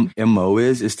them MO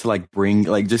is to bring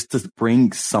just to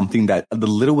bring something that the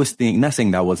littlest thing. Not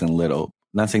saying that wasn't little.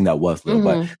 Not saying that was little,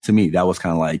 but to me that was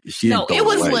kind of it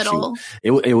was little.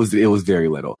 It was very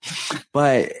little.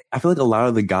 But I feel like a lot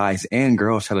of the guys and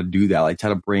girls try to do that, try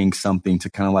to bring something to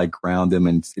kind of ground them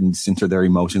and center their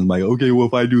emotions. Okay, well,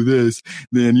 if I do this,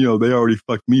 then they already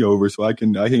fucked me over, so I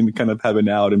can kind of have it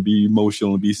out and be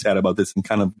emotional and be sad about this and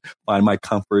kind of find my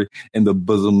comfort in the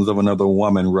bosoms of another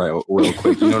woman real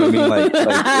quick. You know what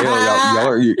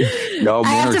I mean? Y'all I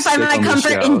have to find my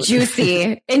comfort in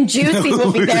Juicy. And Juicy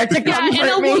will be there to comfort and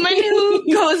a me. woman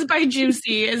who goes by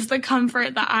Juicy is the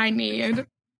comfort that I need.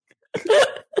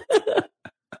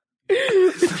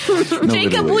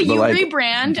 Jacob, will you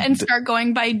rebrand and start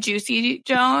going by Juicy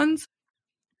Jones?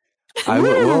 I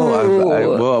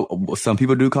will. Some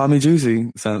people do call me Juicy.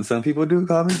 Some people do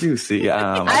call me Juicy.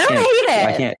 I don't hate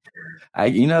it. I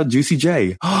can't. Juicy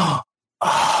J.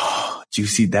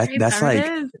 Juicy.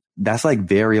 That's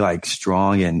very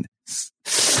strong and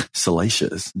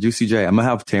salacious. Juicy J. I'm gonna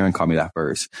have Taryn call me that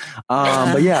first.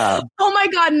 But yeah. Oh my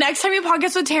God! Next time you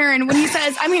podcast with Taryn, when he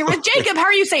says, "I'm here with Jacob," how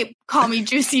are you say? Call me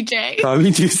Juicy J. Call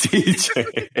me Juicy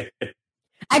J.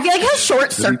 I feel like he'll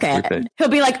short circuit. He'll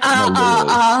be like, and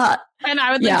I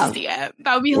would like to see it.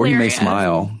 That would be hilarious. Or he may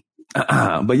smile.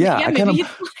 But yeah, I kind of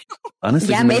honestly.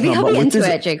 Yeah, maybe he'll be into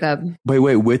it, Jacob.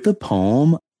 Wait, with the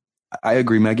poem, I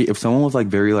agree, Maggie. If someone was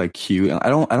very cute, I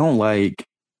don't like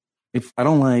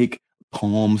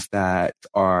poems that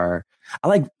are. I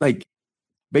like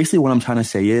basically what I'm trying to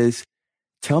say is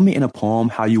tell me in a poem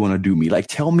how you want to do me. Like,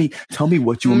 tell me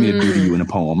what you want me to do to you in a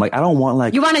poem. Like, I don't want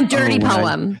like, you want a dirty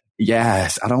poem.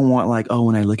 Yes. I don't want like,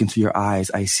 when I look into your eyes,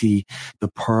 I see the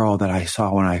pearl that I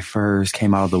saw when I first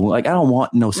came out of the womb. Like, I don't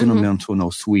want no sentimental,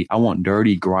 no sweet. I want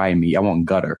dirty, grimy. I want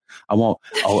gutter. I want,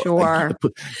 sure.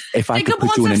 If I could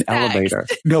put you in an elevator.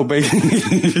 No,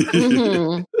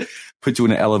 basically. Put you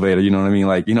in an elevator. You know what I mean?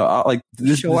 Like,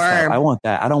 this stuff, I want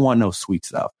that. I don't want no sweet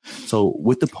stuff. So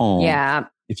with the poem,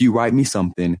 if you write me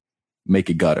something, make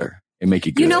it gutter. And make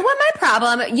it good. You know what my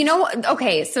problem,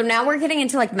 okay, so now we're getting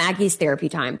into like Maggie's therapy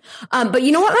time. But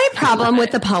you know what my problem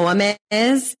with the poem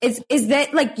is that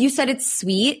like you said, it's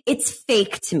sweet. It's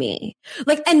fake to me.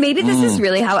 Like, and maybe this is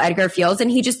really how Edgar feels. And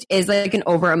he just is like an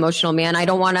over emotional man. I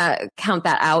don't want to count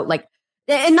that out. Like,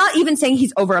 and not even saying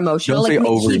he's over emotional. Like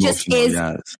he just is.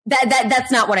 Yes.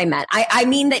 That's not what I meant. I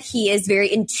mean that he is very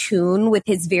in tune with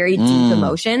his very deep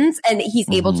emotions and he's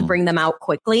able to bring them out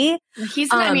quickly.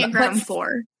 He's an Enneagram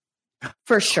 4.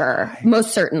 For sure.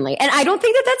 Most certainly. And I don't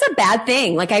think that that's a bad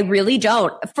thing. Like, I really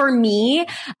don't. For me,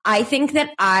 I think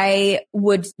that I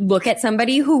would look at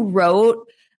somebody who wrote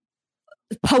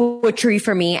poetry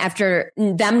for me after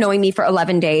them knowing me for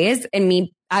 11 days and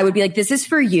I would be like, this is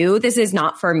for you. This is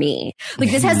not for me. Like,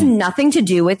 this has nothing to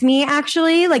do with me,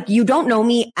 actually. Like, you don't know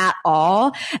me at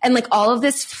all. And like all of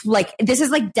this, like, this is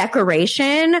like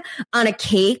decoration on a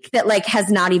cake that like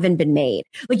has not even been made.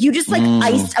 Like, you just like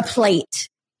iced a plate.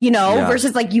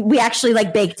 Versus like we actually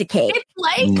like baked a cake. It's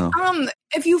like,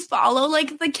 if you follow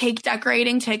like the cake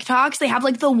decorating TikToks, they have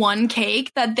like the one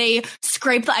cake that they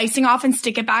scrape the icing off and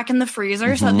stick it back in the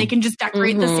freezer so that they can just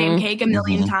decorate the same cake a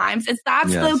million times.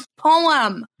 That's the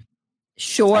poem.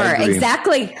 Sure.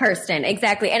 Exactly, Kirsten.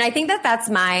 Exactly. And I think that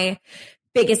that's my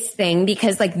biggest thing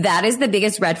because like that is the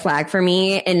biggest red flag for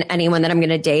me in anyone that I'm going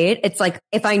to date. It's like,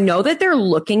 if I know that they're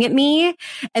looking at me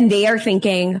and they are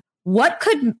thinking, what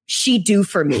could she do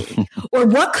for me? Or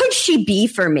what could she be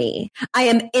for me? I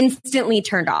am instantly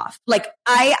turned off. Like,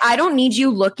 I don't need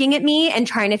you looking at me and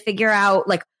trying to figure out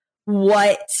like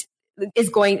what is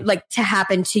going like to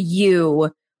happen to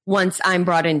you once I'm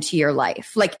brought into your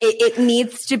life. Like, it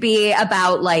needs to be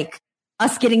about like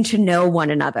us getting to know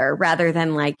one another rather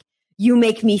than like you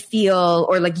make me feel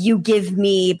or like you give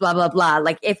me blah, blah, blah.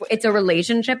 Like, if it's a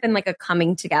relationship and like a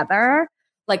coming together,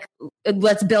 like,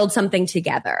 let's build something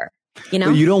together,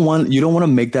 you don't want to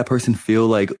make that person feel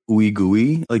like ooey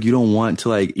gooey. Like, you don't want to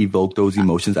like evoke those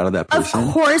emotions out of that person.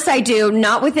 Of course I do.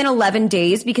 Not within 11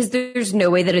 days because there's no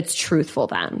way that it's truthful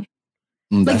then.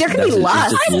 Like, there can be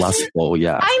lust. It's just lustful,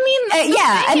 yeah. I mean,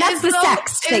 and that's the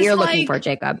sex that you're looking for,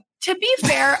 Jacob. To be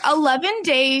fair, 11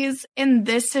 days in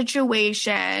this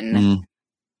situation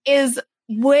is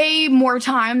way more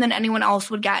time than anyone else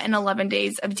would get in 11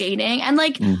 days of dating. And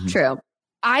like, true.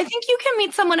 I think you can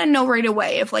meet someone and know right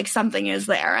away if like something is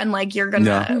there and like you're going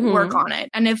to work on it.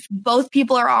 And if both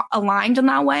people are aligned in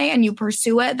that way and you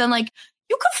pursue it, then like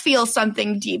you could feel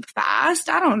something deep fast.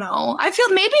 I don't know. I feel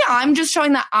maybe I'm just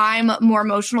showing that I'm more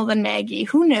emotional than Maggie.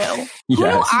 Who knew? Who knew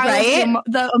I was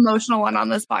the emotional one on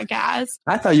this podcast?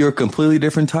 I thought you were a completely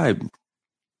different type.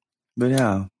 But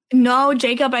yeah. No,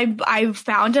 Jacob, I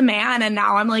found a man and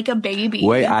now I'm like a baby.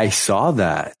 Wait, I saw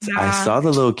that. Yeah. I saw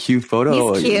the little cute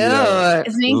photo. He's cute.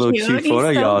 Isn't he little cute?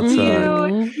 Photo y'all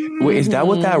took. Wait, is that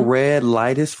what that red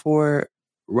light is for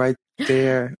right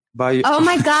there by you? Oh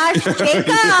my gosh, Jacob!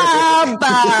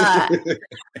 That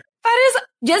is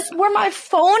just where my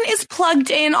phone is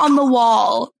plugged in on the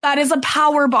wall. That is a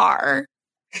power bar.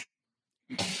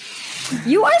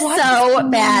 You are so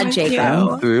bad,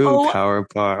 Jacob. Power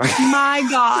bar. My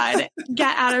God.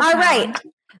 Get out of All town. right.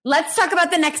 Let's talk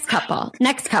about the next couple.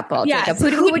 Yes.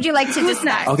 Jacob. Who would you like to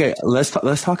discuss? Okay, let's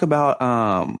talk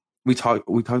about we talked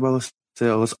about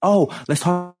let's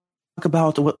talk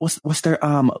about what's their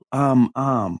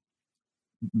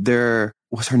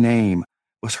what's her name?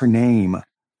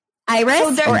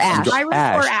 Iris or Ash? Iris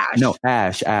or Ash? No,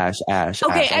 Ash.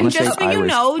 Okay, and just so you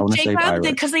know, Jacob,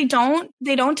 because they don't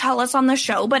tell us on the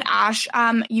show, but Ash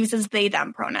uses they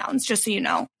them pronouns, just so you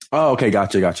know. Oh, okay,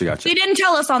 gotcha. They didn't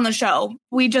tell us on the show.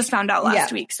 We just found out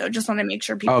last week, so just want to make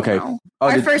sure people know.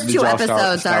 Our first two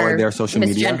episodes are their social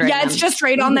media. Yeah, it's just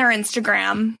right on their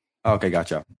Instagram. Okay,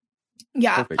 gotcha.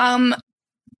 Yeah. Perfect.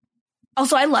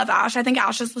 Also, I love Ash. I think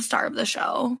Ash is the star of the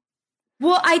show.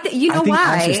 Well, I think why?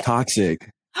 Ash is toxic.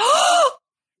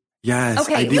 Yes.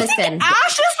 Okay, listen.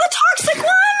 Ash is the toxic one?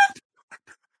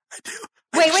 I do.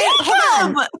 Wait,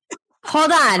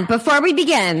 hold on. Before we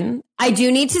begin, I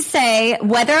do need to say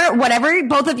whatever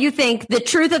both of you think, the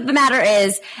truth of the matter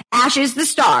is Ash is the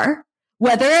star,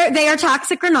 whether they are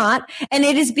toxic or not. And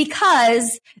it is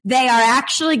because they are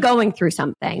actually going through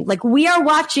something. Like, we are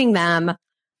watching them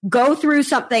go through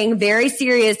something very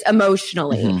serious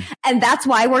emotionally. Mm-hmm. And that's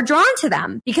why we're drawn to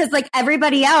them, because like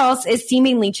everybody else is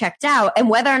seemingly checked out. And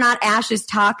whether or not Ash is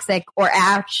toxic or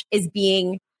Ash is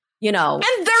being, you know,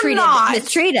 and they're not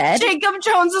mistreated. Jacob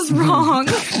Jones is wrong.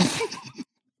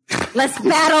 Let's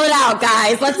battle it out,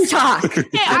 guys. Let's talk.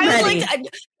 Hey,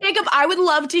 Jacob, I would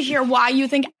love to hear why you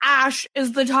think Ash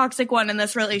is the toxic one in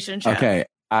this relationship. Okay,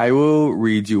 I will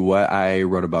read you what I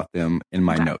wrote about them in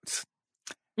my notes.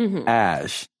 Mm-hmm.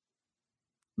 Ash,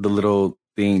 the little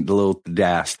thing, the little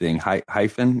dash thing,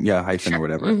 hyphen or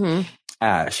whatever. Mm-hmm.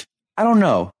 Ash, I don't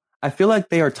know. I feel like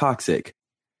they are toxic.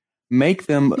 Make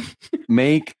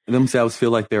themselves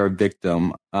feel like they're a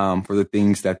victim for the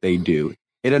things that they do.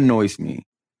 It annoys me.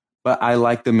 But I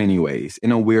like them anyways,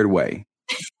 in a weird way.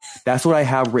 That's what I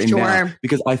have written down.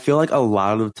 Because I feel like a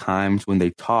lot of times when they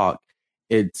talk,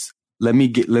 it's let me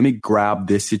grab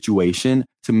this situation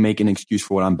to make an excuse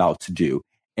for what I'm about to do.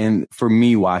 And for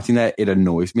me, watching that, it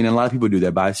annoys me. And a lot of people do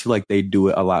that, but I feel like they do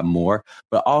it a lot more.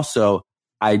 But also,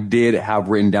 I did have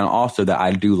written down also that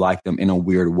I do like them in a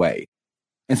weird way.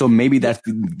 And so maybe that's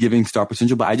giving star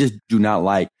potential, but I just do not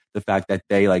like the fact that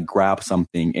they like grab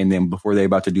something and then before they're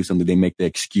about to do something, they make the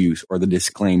excuse or the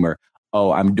disclaimer.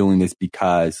 Oh, I'm doing this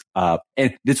because,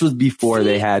 and this was before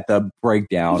they had the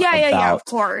breakdown about of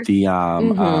course. The,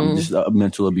 just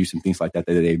mental abuse and things like that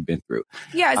they've been through.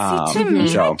 Yeah. See, to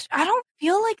me, I don't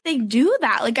feel like they do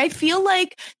that. Like, I feel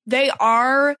like they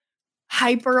are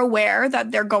hyper aware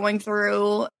that they're going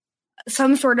through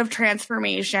some sort of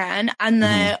transformation and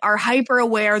they are hyper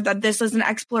aware that this is an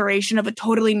exploration of a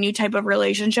totally new type of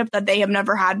relationship that they have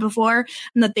never had before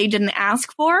and that they didn't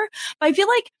ask for. But I feel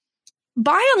like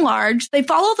by and large, they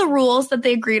follow the rules that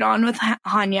they agreed on with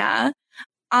Hanya.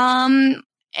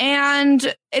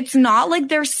 And it's not like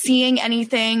they're seeing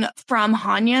anything from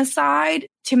Hanya's side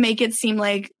to make it seem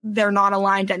like they're not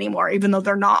aligned anymore, even though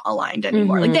they're not aligned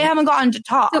anymore. Like they haven't gotten to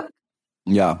talk.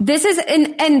 Yeah. This is,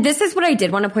 and this is what I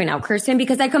did want to point out, Kirsten,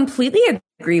 because I completely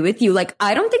agree with you. Like,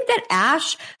 I don't think that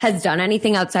Ash has done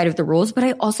anything outside of the rules, but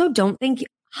I also don't think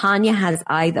Hanya has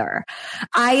either.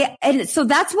 And so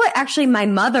that's what actually my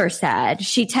mother said.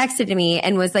 She texted me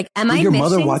and was like, am I missing something? Your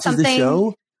mother watches the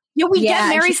show? Yeah, we get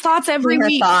Mary's thoughts every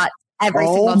week. Every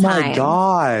single time. Oh my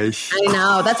gosh. I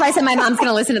know. That's why I said my mom's going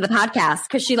to listen to the podcast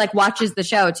because she like watches the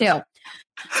show too.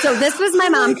 So this was my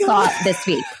mom's thought this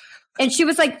week. And she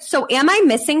was like, so am I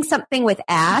missing something with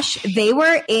Ash? They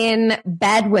were in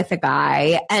bed with a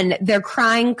guy and they're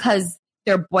crying because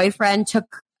their boyfriend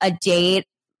took a date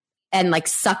and like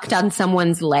sucked on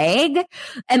someone's leg.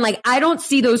 And like, I don't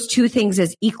see those two things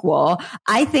as equal.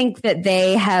 I think that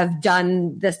they have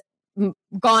done this,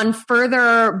 gone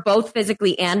further, both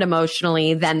physically and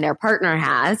emotionally than their partner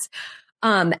has.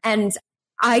 And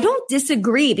I don't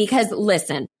disagree because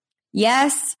listen,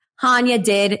 yes, Hanya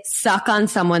did suck on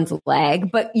someone's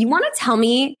leg, but you want to tell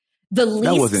me the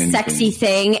least sexy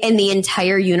thing in the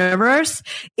entire universe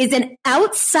is an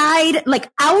outside, like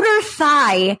outer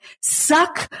thigh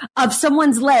suck of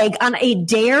someone's leg on a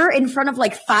dare in front of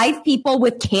like 5 people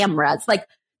with cameras. Like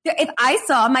if I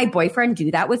saw my boyfriend do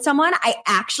that with someone, I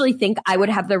actually think I would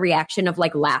have the reaction of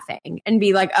like laughing and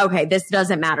be like, okay, this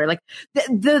doesn't matter. Like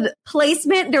the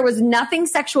placement, there was nothing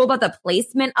sexual about the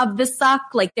placement of the suck.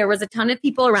 Like there was a ton of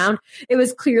people around. It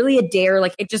was clearly a dare.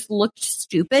 Like it just looked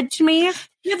stupid to me.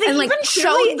 Yeah, they even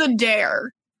showed the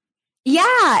dare.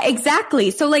 Yeah,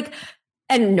 exactly. So like,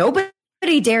 and nobody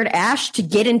dared Ash to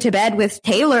get into bed with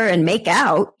Taylor and make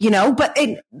out, you know, but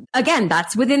again,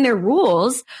 that's within their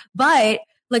rules. But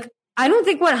like, I don't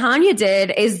think what Hanya did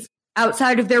is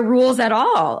outside of their rules at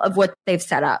all of what they've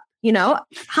set up. You know,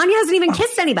 Hanya hasn't even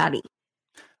kissed anybody.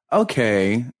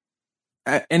 Okay.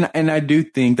 And I do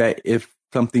think that if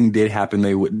something did happen,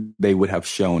 they would have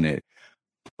shown it.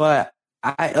 But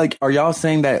I like, are y'all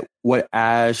saying that what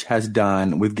Ash has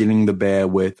done with getting the bed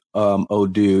with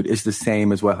old dude is the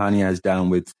same as what Hanya has done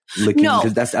with licking? No.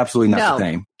 Because that's absolutely not the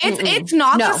same. It's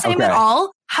not the same at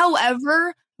all.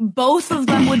 However, both of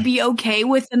them would be okay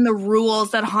within the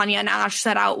rules that Hanya and Ash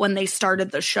set out when they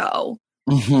started the show.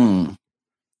 Mm-hmm.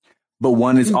 But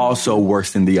one is also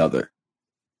worse than the other.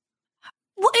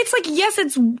 Well, it's like, yes,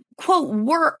 it's quote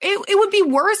worse. It would be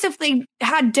worse if they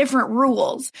had different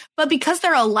rules, but because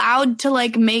they're allowed to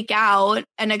like make out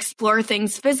and explore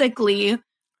things physically,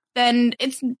 then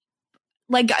it's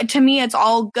like, to me, it's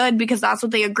all good because that's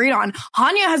what they agreed on.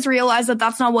 Hanya has realized that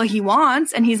that's not what he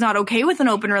wants and he's not okay with an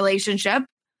open relationship.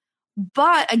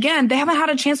 But again, they haven't had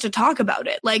a chance to talk about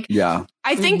it. Like, yeah.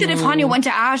 I think that if Hanya went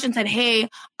to Ash and said, hey,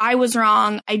 I was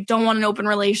wrong. I don't want an open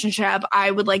relationship.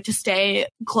 I would like to stay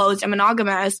closed and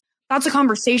monogamous. that's a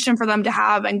conversation for them to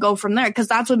have and go from there. Because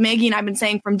that's what Maggie and I've been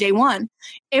saying from day one.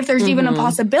 If there's even a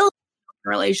possibility of a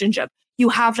relationship, you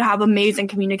have to have amazing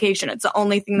communication. It's the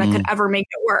only thing that could ever make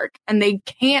it work. And they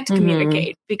can't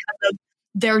communicate because of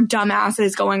their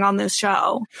dumbasses going on this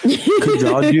show. Could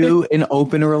y'all do an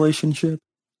open relationship?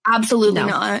 Absolutely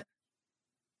not.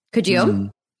 Could you?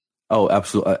 Oh,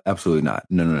 absolutely not.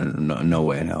 No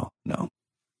way. No.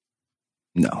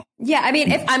 Yeah, I mean,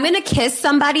 if I'm going to kiss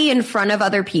somebody in front of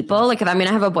other people, like if I'm going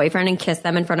to have a boyfriend and kiss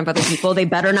them in front of other people, they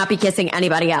better not be kissing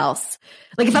anybody else.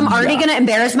 Like if I'm already going to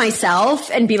embarrass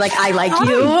myself and be like, I like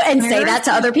you and say that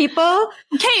to other people.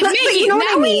 Okay, Maggie, you know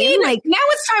what I mean? Like now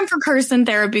it's time for Curse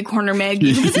Therapy Corner,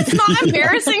 Maggie, because it's not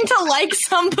embarrassing to like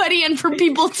somebody and for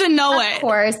people to know it. Of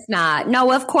course not.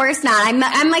 No, of course not.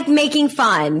 I'm like making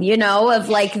fun, of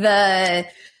like the...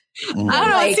 I don't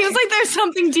know. It seems like there's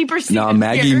something deeper. No,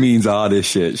 Maggie means all this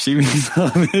shit. She means all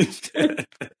this shit.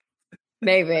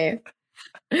 Maybe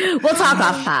we'll talk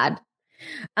off pod.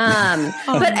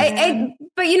 But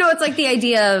it's like the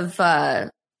idea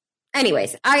of.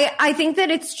 Anyways, I think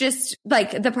that it's just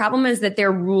like the problem is that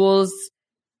their rules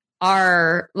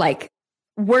are like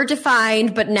were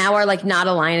defined, but now are like not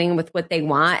aligning with what they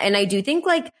want. And I do think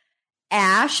like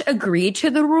Ash agreed to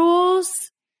the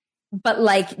rules, but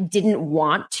like didn't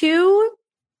want to.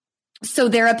 So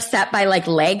they're upset by like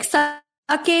leg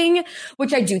sucking,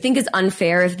 which I do think is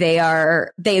unfair if they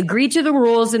agreed to the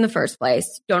rules in the first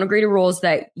place. Don't agree to rules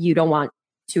that you don't want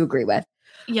to agree with.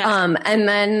 Yeah. And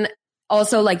then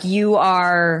also like you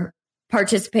are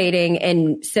participating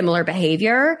in similar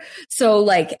behavior. So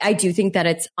like, I do think that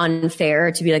it's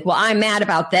unfair to be like, well, I'm mad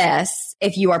about this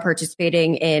if you are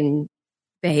participating in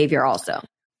behavior also.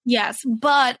 Yes,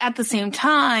 but at the same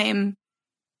time,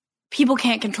 people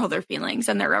can't control their feelings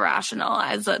and they're irrational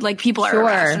people are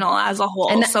irrational as a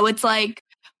whole. And so it's like,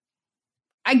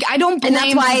 I don't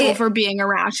blame people for being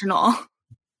irrational.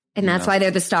 And that's why they're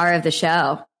the star of the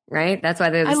show, right? That's why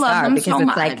they're the star because so it's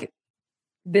much. Like,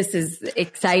 this is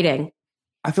exciting.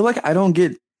 I feel like I don't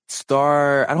get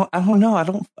star. I don't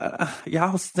know.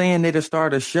 Y'all saying they're the star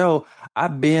of the show. I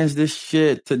binged this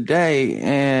shit today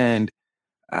and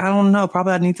I don't know.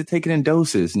 Probably I need to take it in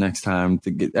doses next time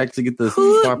to get the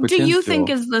star potential. Who do you think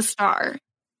is the star?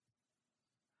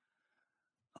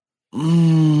 I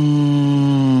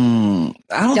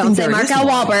don't say Markel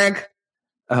Wahlberg.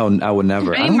 Oh, I would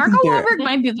never. I mean, Markel Wahlberg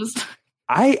might be the star.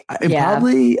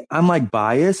 Probably I'm like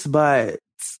biased, but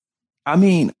I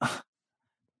mean,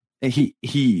 he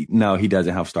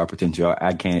doesn't have star potential.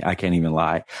 I can't even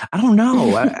lie. I don't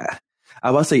know.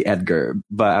 I was say Edgar,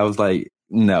 but I was like,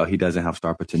 no, he doesn't have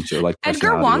star potential. Like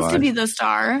Edgar wants to be the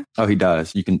star. Oh, he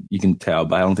does. You can tell,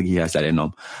 but I don't think he has that in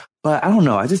him. But I don't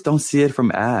know. I just don't see it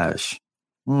from Ash.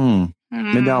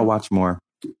 Maybe I'll watch more.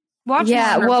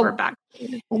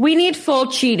 We need full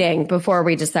cheating before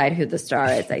we decide who the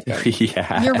star is, I think.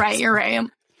 Yeah. You're right.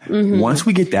 Mm-hmm. Once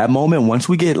we get that moment, once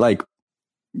we get like,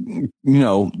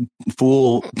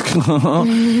 full,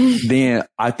 then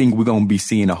I think we're going to be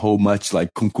seeing a whole much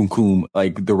like kum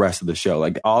like the rest of the show.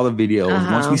 Like all the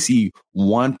videos, once we see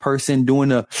one person doing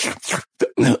then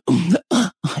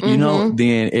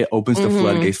it opens the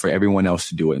floodgates for everyone else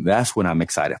to do it. That's what I'm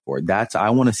excited for. I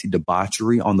want to see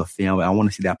debauchery on the film. I want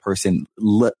to see that person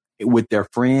look with their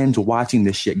friends watching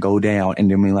this shit go down and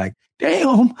then be like,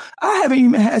 damn, I haven't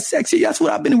even had sex yet. That's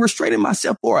what I've been restraining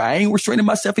myself for. I ain't restraining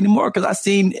myself anymore because I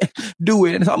seen do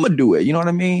it and so I'm going to do it. You know what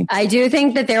I mean? I do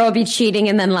think that there will be cheating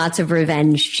and then lots of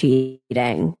revenge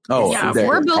cheating. Oh, yeah.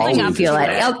 We're building up. Feel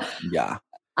it. Yeah.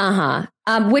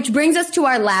 Which brings us to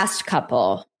our last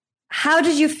couple. How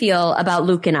did you feel about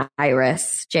Luke and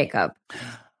Iris, Jacob?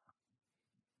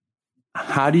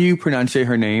 How do you pronounce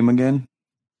her name again?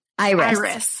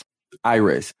 Iris.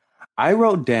 I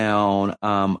wrote down,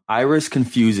 Iris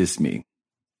confuses me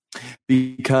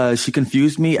because she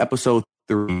confused me episode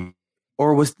 3.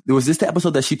 Or was this the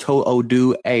episode that she told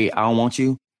Odu, hey, I don't want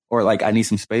you? Or like, I need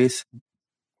some space?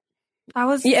 It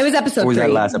was episode 3. Or was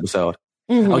that last episode?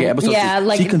 Mm-hmm. Okay, episode 2.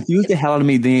 Like, she confused the hell out of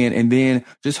me then, and then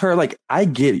just her like, I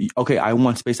get, okay, I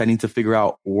want space. I need to figure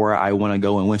out where I want to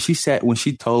go. And when she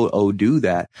told Odu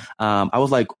that, I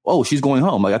was like, oh, she's going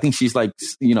home. Like, I think she's like,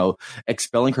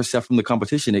 expelling herself from the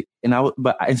competition.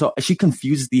 And so she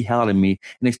confuses the hell out of me,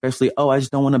 and especially, I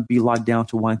just don't want to be locked down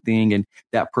to one thing and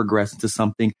that progress into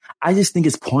something. I just think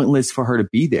it's pointless for her to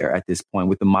be there at this point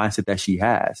with the mindset that she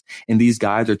has. And these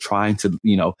guys are trying to,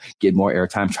 get more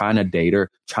airtime, trying to date her,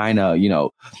 trying to,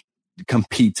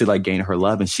 compete to like gain her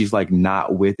love, and she's like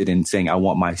not with it and saying I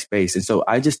want my space. And so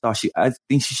I just thought I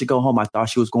think she should go home. I thought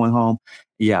she was going home.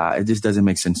 Yeah, it just doesn't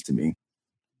make sense to me.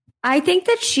 I think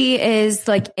that she is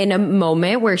like in a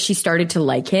moment where she started to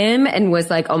like him and was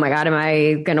like, oh my God, am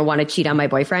I going to want to cheat on my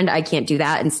boyfriend? I can't do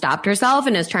that, and stopped herself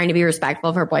and is trying to be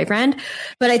respectful of her boyfriend.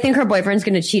 But I think her boyfriend's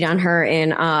going to cheat on her in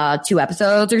 2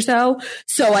 episodes or so.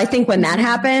 So I think when that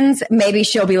happens, maybe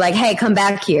she'll be like, hey, come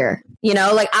back here. You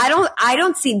know, like I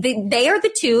don't see, they are the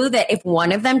two that if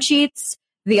one of them cheats,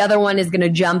 the other one is going to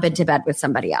jump into bed with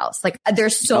somebody else. Like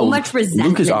there's so much resentment.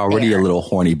 Luke is already there. a little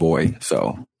horny boy,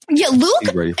 so. Yeah,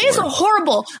 Luke is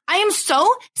horrible. I am so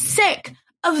sick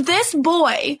of this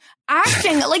boy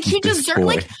acting like he deserves.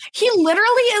 Like he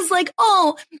literally is like,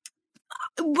 oh,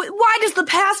 why does the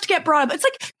past get brought up? It's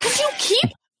like, because you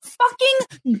keep fucking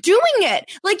doing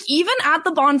it. Like even at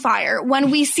the bonfire,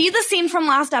 when we see the scene from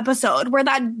last episode where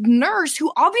that nurse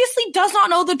who obviously does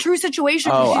not know the true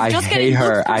situation. Oh, I hate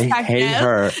her. I hate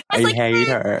her. I hate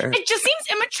her. It just seems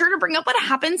immature to bring up what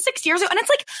happened 6 years ago. And it's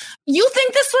like, you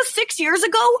think this was 6 years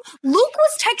ago? Luke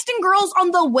was texting girls on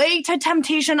the way to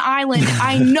Temptation Island.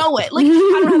 I know it. Like, I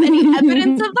don't have any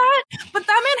evidence of that, but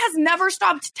that man has never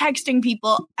stopped texting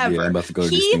people ever. Yeah, I'm about to go to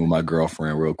this thing with my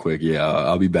girlfriend real quick. Yeah,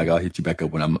 I'll be back. I'll hit you back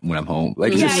up when I'm home.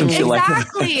 Like, yeah, some shit like that.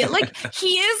 Exactly. Like,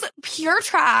 he is pure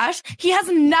trash. He has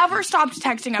never stopped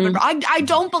texting other girls. I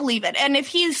don't believe it. And if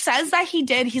he says that he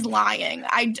did, he's lying.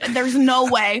 There's no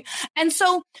way. And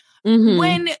so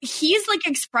when he's like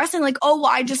expressing like, oh,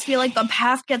 well, I just feel like the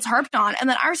past gets harped on. And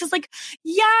then Iris is like,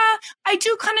 yeah, I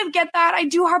do kind of get that. I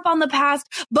do harp on the past.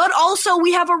 But also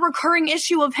we have a recurring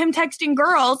issue of him texting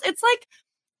girls. It's like,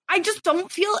 I just don't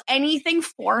feel anything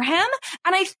for him.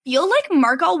 And I feel like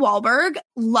Mark-L Wahlberg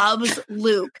loves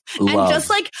Luke. And just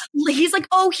like, he's like,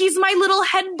 oh, he's my little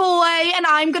head boy. And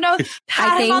I'm going to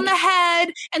pat him on the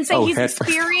head and say he's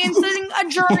experiencing a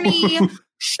journey.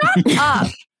 Shut up.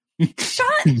 Shut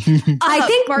up. I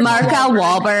think Mark-L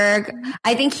Wahlberg,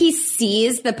 I think he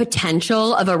sees the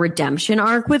potential of a redemption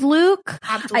arc with Luke.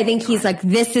 Absolutely. I think he's like,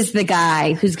 this is the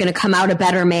guy who's going to come out a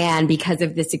better man because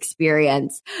of this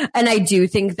experience. And I do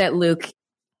think that Luke,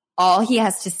 all he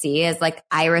has to see is like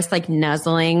Iris like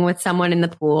nuzzling with someone in the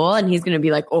pool, and he's going to be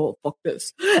like, oh, fuck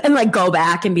this. And like go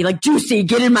back and be like, Juicy,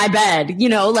 get in my bed. You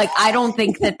know, like I don't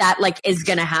think that like is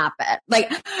going to happen.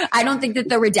 Like I don't think that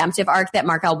the redemptive arc that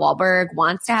Mark-L Wahlberg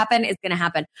wants to happen is going to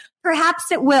happen.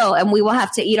 Perhaps it will, and we will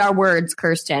have to eat our words,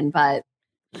 Kirsten, but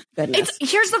goodness.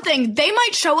 Here's the thing. They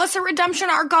might show us a redemption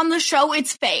arc on the show.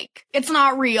 It's fake. It's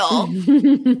not real.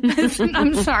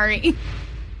 I'm sorry.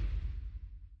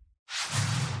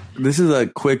 This is a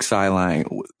quick sideline.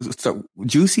 So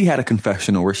Juicy had a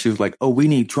confessional where she was like, oh, we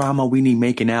need drama. We need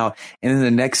making out. And then the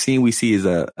next scene we see is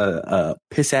a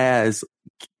piss ass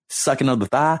sucking of the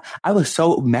thigh. I was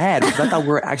so mad because I thought we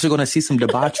were actually going to see some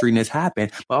debauchery happen.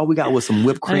 But all we got was some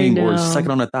whipped cream or sucking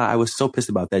on the thigh. I was so pissed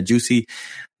about that. Juicy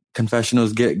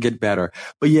confessionals get better.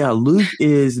 But yeah, Luke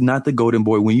is not the golden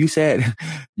boy. When you said,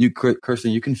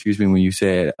 Kirsten, you confused me when you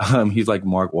said he's like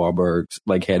Mark Wahlberg's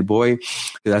like head boy.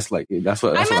 That's what I'm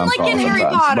like in Harry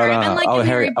Potter. But,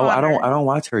 Harry Potter. I don't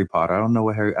watch Harry Potter. I don't know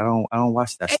what I don't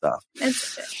watch that stuff.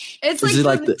 It's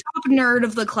like the top nerd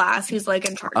of the class who's like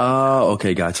in charge. Oh,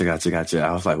 okay, gotcha. I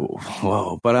was like,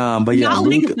 whoa, but yeah,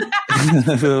 Luke. I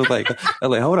was like,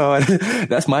 hold on,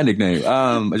 that's my nickname.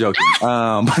 I'm joking.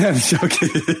 I'm joking.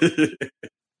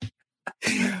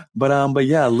 But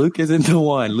yeah, Luke isn't the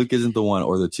one. Luke isn't the one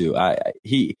or the two.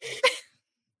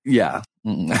 Yeah.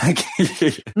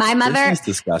 My mother is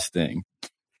disgusting.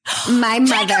 My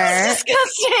mother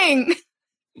disgusting.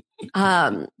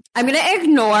 I'm gonna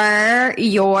ignore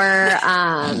your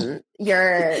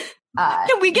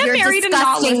can we get married and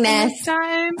not listen this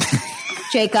time?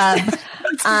 Jacob.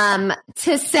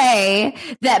 To say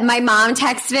that my mom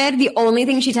texted, the only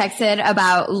thing she texted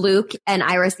about Luke and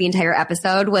Iris the entire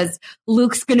episode was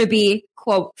Luke's going to be,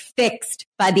 quote, fixed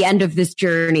by the end of this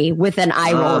journey with an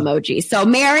eye roll emoji. So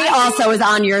Mary also is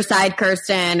on your side,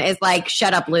 Kirsten, is like,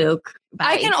 shut up, Luke. Bye.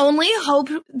 I can only hope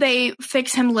they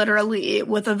fix him literally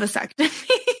with a vasectomy.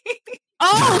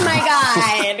 Oh my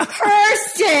God.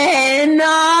 Kirsten.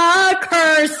 I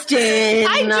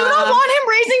do not want him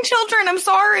raising children. I'm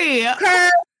sorry.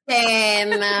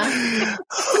 Kirsten.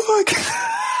 Oh my God.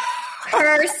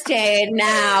 Kirsten,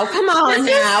 now. Come on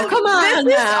now.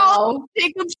 This is all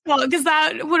Jacob's fault because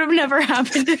that would have never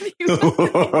happened if you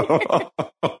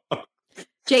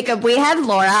Jacob, we had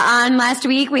Laura on last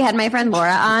week. We had my friend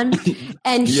Laura on.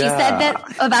 And she said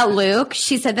that about Luke,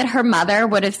 she said that her mother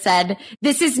would have said,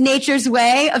 this is nature's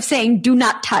way of saying do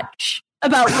not touch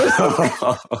about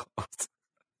Luke.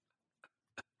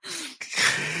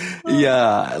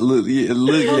 Yeah, Luke.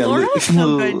 Laura was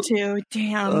so good too.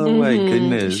 Damn. Oh my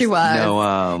goodness. She was.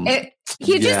 No,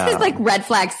 He just is like red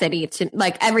flag city to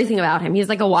like everything about him. He's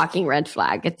like a walking red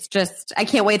flag. It's just, I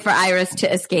can't wait for Iris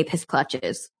to escape his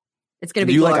clutches. It's going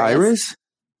to be glorious. Do you like Iris?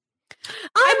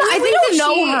 I think we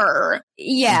don't know her.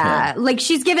 Yeah. Like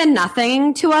she's given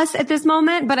nothing to us at this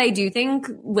moment, but I do think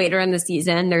later in the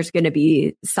season, there's going to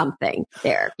be something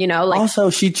there, you know, like also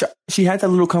she had that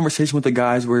little conversation with the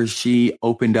guys where she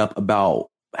opened up about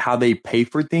how they pay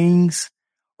for things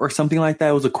or something like that.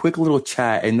 It was a quick little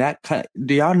chat. And that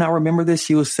do y'all not remember this?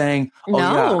 She was saying,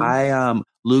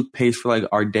 Luke pays for like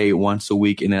our date once a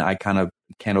week. And then I kind of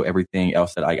handle everything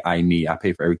else that I need. I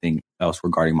pay for everything else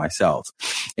regarding myself.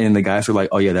 And the guys were like,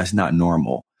 oh yeah, that's not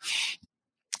normal.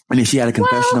 And then she had a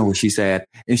confessional where she said,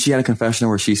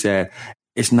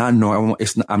 it's not normal.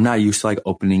 I'm not used to like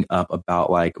opening up about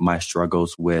like my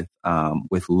struggles with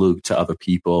Luke to other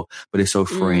people, but it's so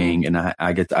freeing. And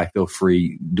I feel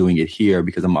free doing it here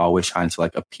because I'm always trying to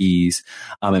like appease,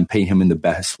 and paint him in the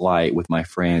best light with my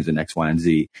friends and X, Y, and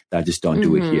Z that I just don't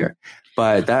do it here.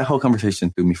 But that whole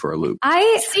conversation threw me for a loop.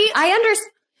 I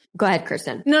understand. Go ahead,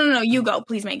 Kristen. No, you go,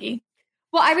 please, Maggie.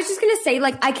 Well, I was just going to say,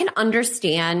 like, I can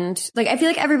understand, like, I feel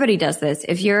like everybody does this.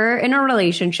 If you're in a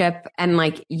relationship and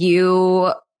like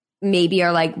you maybe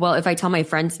are like, well, if I tell my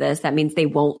friends this, that means they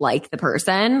won't like the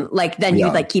person. Like, then you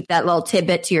like keep that little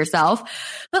tidbit to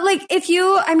yourself. But like, they've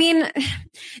been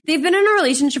in a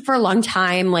relationship for a long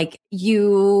time. Like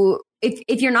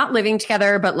if you're not living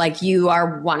together, but like you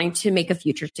are wanting to make a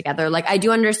future together, like I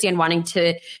do understand wanting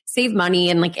to save money.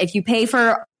 And like, if you pay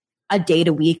for a date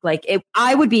a week, like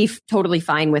I would be totally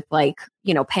fine with like,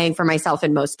 you know, paying for myself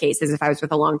in most cases if I was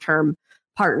with a long-term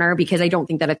partner, because I don't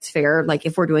think that it's fair. Like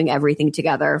if we're doing everything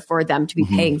together for them to be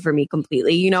paying for me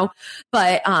completely, you know,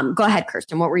 but go ahead,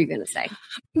 Kirsten, what were you going to say?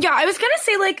 Yeah, I was going to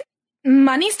say like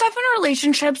money stuff in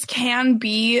relationships can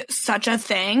be such a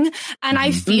thing. And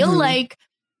I feel like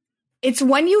it's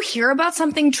when you hear about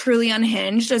something truly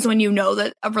unhinged is when you know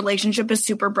that a relationship is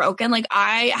super broken. Like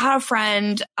I had a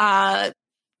friend,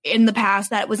 in the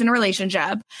past that was in a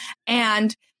relationship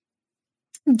and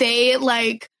they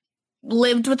like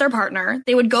lived with their partner.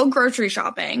 They would go grocery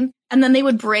shopping and then they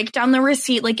would break down the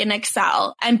receipt like in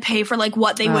Excel and pay for like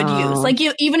what they would use. Like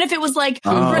even if it was like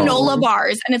granola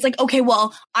bars and it's like, okay,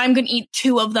 well, I'm going to eat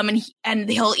 2 of them and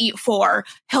he'll eat 4.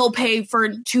 He'll pay for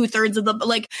 2/3 of the,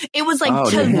 like, it was like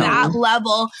that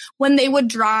level. When they would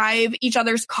drive each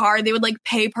other's car, they would like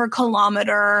pay per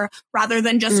kilometer rather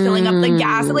than just filling up the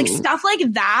gas and like stuff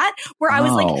like that, where I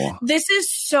was like, this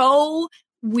is so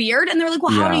weird. And they're like,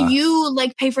 well, how do you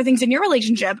like pay for things in your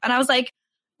relationship? And I was like,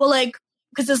 well, like,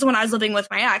 because this is when I was living with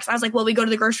my ex. I was like, well, we go to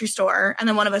the grocery store and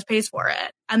then one of us pays for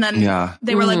it. And then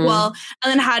they were like, well,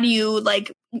 and then how do you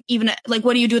like, even like,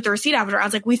 what do you do with the receipt after? I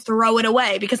was like, we throw it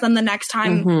away because then the next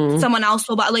time someone else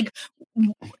will buy, like,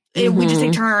 we just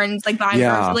take turns like buying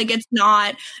groceries. Like it's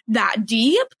not that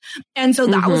deep. And so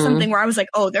that was something where I was like,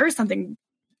 oh, there is something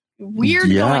weird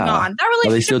going on. That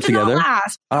relationship did not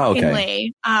last. Oh,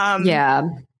 okay.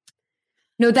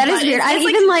 No, that is weird. I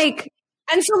even like,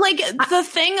 and so like the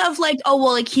thing of like, oh,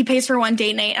 well, like he pays for one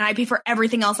date night and I pay for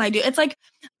everything else I do. It's like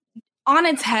on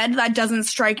its head, that doesn't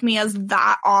strike me as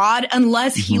that odd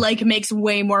unless he like makes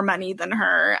way more money than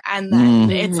her. And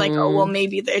then it's like, oh, well,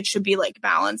 maybe it should be like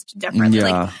balanced differently.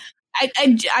 Like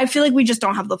I feel like we just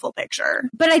don't have the full picture.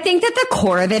 But I think that the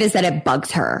core of it is that it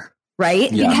bugs her. Right?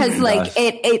 Because like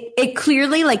it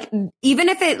clearly, like, even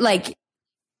if it like,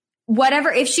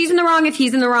 whatever, if she's in the wrong, if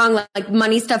he's in the wrong, like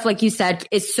money stuff, like you said,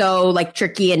 is so like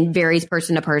tricky and varies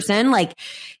person to person. Like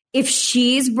if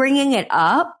she's bringing it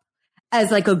up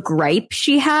as like a gripe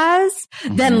she has,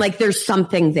 then like there's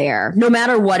something there, no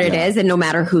matter what it is and no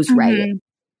matter who's right.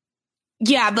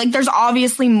 Yeah, like there's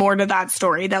obviously more to that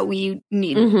story that we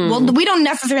need. Well, we don't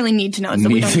necessarily need to know, so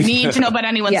we don't need to know about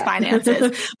anyone's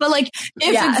finances. But like, if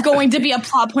it's going to be a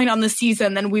plot point on the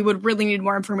season, then we would really need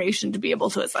more information to be able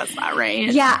to assess that,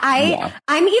 right? Yeah,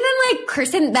 I'm even like,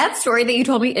 Kristen, that story that you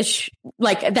told me is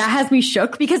like, that has me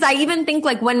shook, because I even think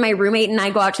like when my roommate and I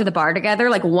go out to the bar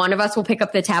together, like one of us will pick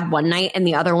up the tab one night and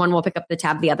the other one will pick up the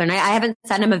tab the other night. I haven't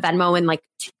sent him a Venmo in like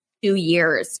 2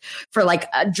 years for like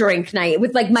a drink night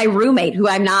with like my roommate who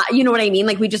I'm not, you know what I mean?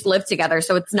 Like we just live together.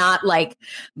 So it's not like,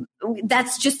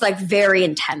 that's just like very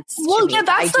intense. Well, yeah,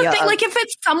 that's the thing. Like if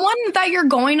it's someone that you're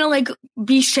going to like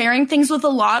be sharing things with a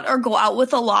lot or go out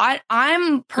with a lot,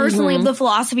 I'm personally of the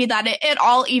philosophy that it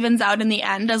all evens out in the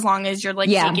end, as long as you're like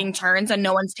taking turns and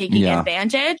no one's taking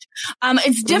advantage.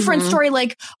 It's different story.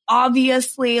 Like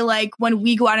obviously, like when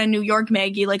we go out in New York,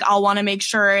 Maggie, like I'll want to make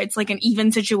sure it's like an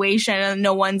even situation and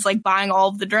no one's like buying all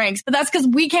of the drinks, but that's because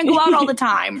we can't go out all the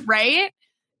time, right?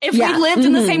 If we lived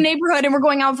in the same neighborhood and we're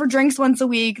going out for drinks once a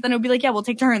week, then it would be like, yeah, we'll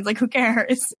take turns. Like, who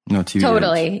cares? No, 2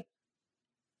 totally. years.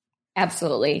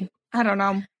 Absolutely. I don't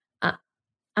know.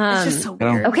 It's just so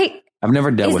weird. Okay. I've never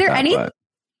dealt with that. But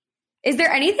is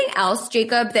there anything else,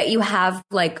 Jacob, that you have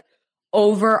like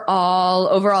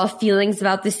overall feelings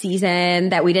about the season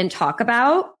that we didn't talk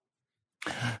about?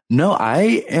 No,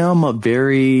 I am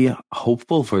very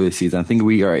hopeful for this season. I think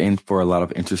we are in for a lot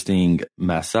of interesting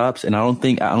mess ups. And I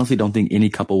honestly don't think any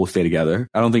couple will stay together.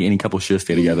 I don't think any couple should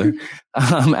stay together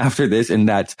after this. And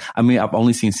I've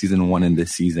only seen season 1 in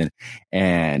this season.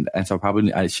 And so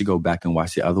I should go back and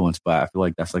watch the other ones. But I feel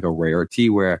like that's like a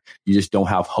rarity where you just don't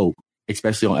have hope,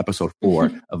 especially on episode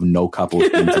 4 of no couples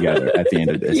being together at the end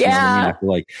of this. Yeah. You know what I mean? I feel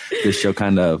like this show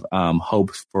kind of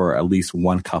hopes for at least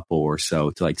one couple or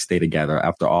so to like stay together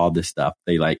after all this stuff.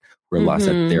 They like realize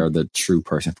that they're the true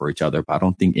person for each other. But I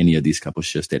don't think any of these couples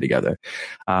should stay together.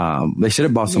 They should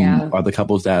have bought some other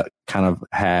couples that kind of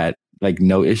had like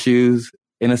no issues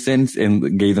in a sense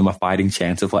and gave them a fighting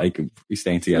chance of like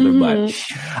staying together. But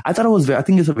I thought I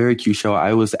think it's a very cute show.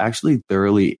 I was actually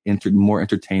thoroughly more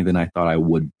entertained than I thought I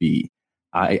would be.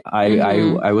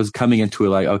 I was coming into it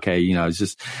like, okay, you know, it's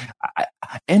just,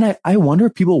 I wonder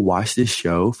if people watch this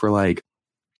show for like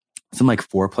some like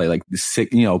foreplay, like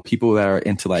sick, you know, people that are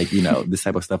into like, you know, this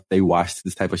type of stuff, they watch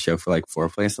this type of show for like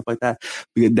foreplay and stuff like that.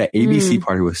 But that ABC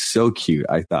party was so cute,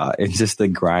 I thought. And just the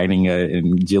grinding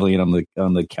and Jillian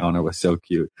on the counter was so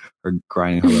cute. Her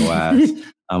grinding her little ass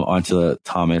onto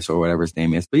Thomas or whatever his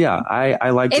name is. But yeah,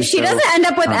 I like if she show. doesn't end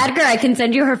up with Edgar, I can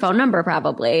send you her phone number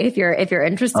probably if you're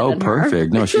interested in her. Oh,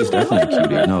 perfect. No, she's definitely a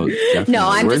cutie. No, definitely. No,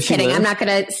 I'm Where just kidding. live? I'm not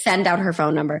going to send out her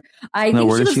phone number. I think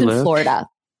she lives in Florida.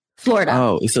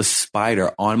 Oh, it's a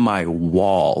spider on my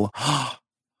wall.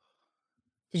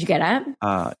 Did you get it?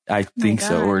 I think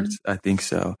so. I think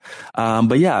so.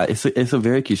 But yeah, it's a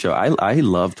very cute show. I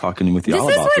love talking with y'all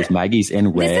about this. Maggie's in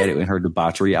red in her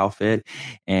debauchery outfit.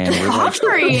 And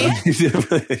debauchery?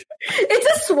 It's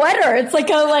a sweater. It's like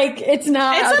it's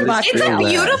not it's a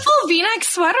beautiful V-neck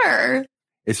sweater.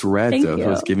 It's red though.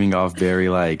 So it's giving off very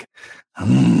like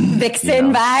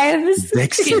Vixen vibes.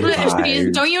 Vixen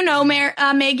vibes. Don't you know,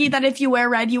 Maggie, that if you wear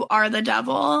red, you are the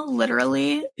devil,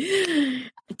 literally?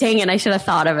 Dang it, I should have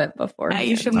thought of it before. Yeah,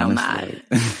 you should have known that.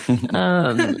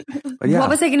 But yeah. What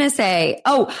was I going to say?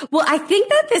 Oh, well, I think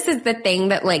that this is the thing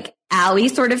that like Allie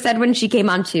sort of said when she came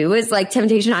on too, is like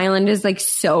Temptation Island is like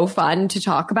so fun to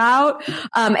talk about.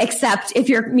 Except if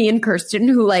you're me and Kirsten,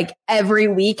 who like every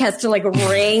week has to like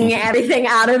wring everything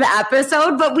out of the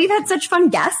episode. But we've had such fun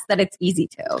guests that it's easy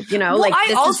to, you know, well,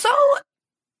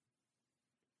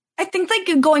 I think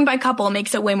like going by couple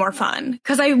makes it way more fun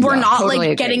because we're not totally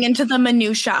like getting into the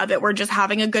minutia of it. We're just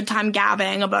having a good time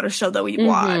gabbing about a show that we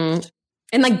watched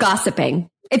and like gossiping.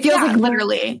 It feels like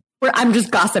literally I'm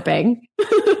just gossiping.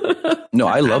 No,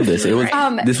 I love this. It was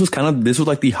this was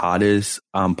like the hottest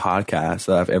podcast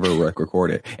that I've ever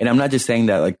recorded. And I'm not just saying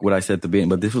that like what I said at the beginning,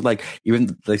 but this was like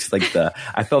even like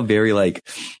I felt very like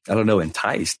I don't know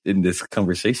enticed in this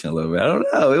conversation a little bit. I don't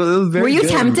know. It was very. Were you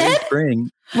tempted?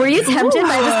 Were you tempted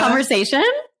by this conversation?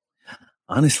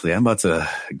 Honestly, I'm about to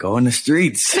go in the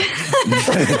streets. Jacob's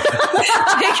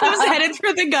headed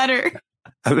for the gutter.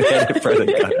 I'm headed for the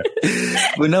gutter.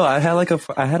 But no, I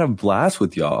had a blast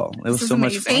with y'all. It was so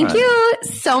much fun. Thank you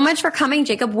so much for coming,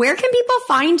 Jacob. Where can people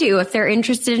find you if they're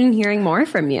interested in hearing more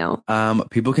from you?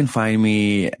 People can find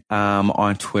me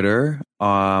on Twitter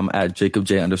at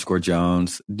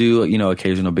JacobJ_Jones. Do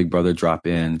occasional Big Brother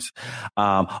drop-ins.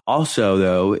 Also,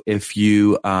 though, if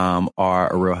you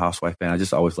are a Real Housewife fan, I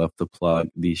just always love to plug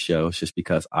these shows just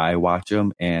because I watch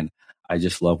them and I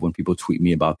just love when people tweet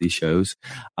me about these shows.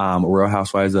 Real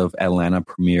Housewives of Atlanta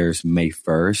premieres May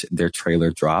 1st. Their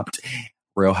trailer dropped.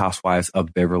 Real Housewives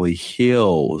of Beverly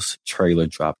Hills trailer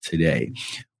dropped today.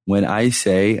 When I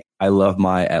say I love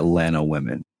my Atlanta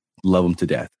women, love them to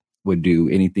death, would do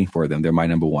anything for them. They're my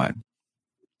number one.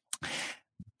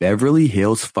 Beverly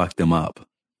Hills fucked them up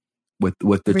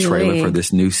with the trailer for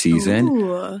this new season.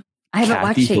 Ooh. I haven't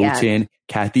watched it yet.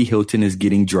 Kathy Hilton is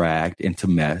getting dragged into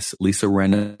mess. Lisa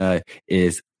Rinna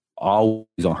is always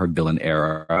on her villain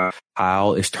era.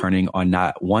 Kyle is turning on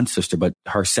not one sister, but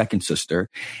her second sister.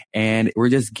 And we're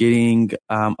just getting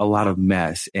a lot of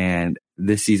mess. And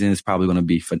this season is probably going to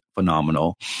be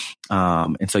phenomenal.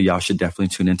 And so y'all should definitely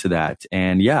tune into that.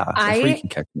 And yeah, that's where you can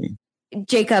catch me.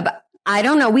 Jacob, I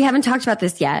don't know. We haven't talked about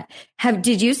this yet.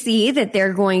 Did you see that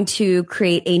they're going to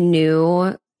create a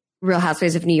new Real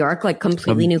Housewives of New York, like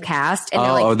completely new cast, and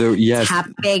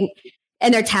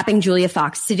they're tapping Julia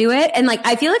Fox to do it. And like,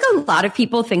 I feel like a lot of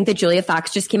people think that Julia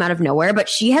Fox just came out of nowhere, but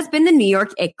she has been the New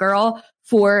York it girl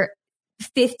for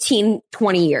 15,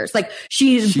 20 years. Like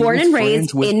she's born and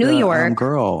raised in New York.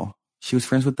 Girl. She was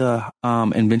friends with the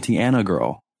Inventing Anna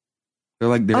girl.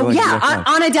 Anna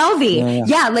Delvey.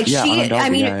 Yeah. Like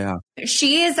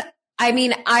she is,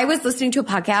 I was listening to a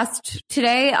podcast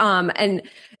today, and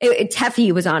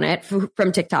Teffy was on it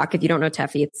from TikTok. If you don't know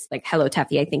Teffy, it's like Hello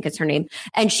Teffy, I think is her name.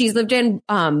 And she's lived in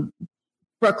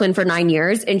Brooklyn for 9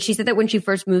 years. And she said that when she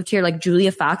first moved here, like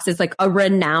Julia Fox is like a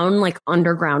renowned, like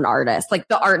underground artist. Like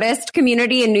the artist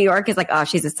community in New York is like, oh,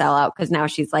 she's a sellout because now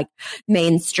she's like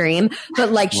mainstream.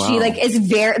 But like she like is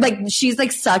very like she's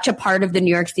like such a part of the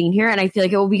New York scene here. And I feel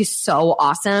like it will be so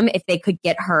awesome if they could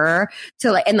get her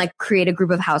to like and like create a group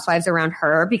of housewives around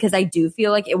her, because I do feel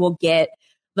like it will get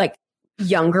like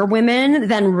younger women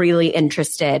then really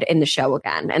interested in the show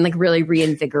again and like really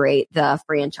reinvigorate the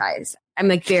franchise. I'm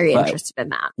like very interested in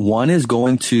that. One is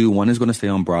going to stay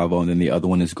on Bravo, and then the other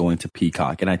one is going to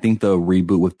Peacock. And I think the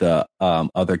reboot with the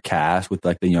other cast, with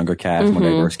like the younger cast, more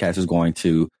diverse cast, is going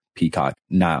to Peacock,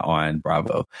 not on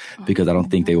Bravo, because I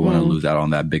don't think they want to lose out on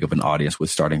that big of an audience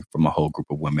with starting from a whole group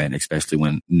of women, especially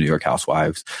when New York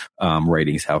Housewives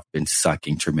ratings have been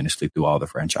sucking tremendously through all the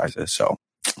franchises. So.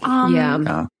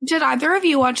 Did either of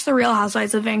you watch The Real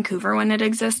Housewives of Vancouver when it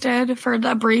existed for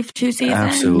the brief 2 seasons?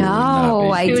 Absolutely. No,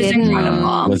 I didn't. It was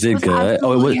incredible. Was it good?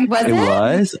 Oh, it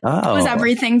was? Oh. It was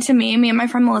everything to me. Me and my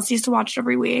friend Melissa used to watch it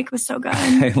every week. It was so good.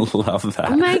 I love that.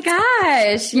 Oh my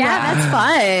gosh. Yeah. That's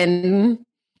fun.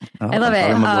 I love it.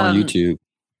 I'm on YouTube.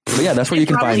 But yeah, that's where you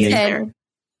can find me.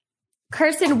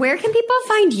 Kirsten, where can people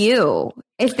find you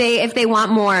if they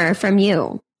want more from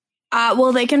you?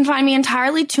 Well, they can find me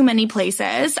entirely too many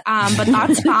places, but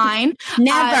that's fine.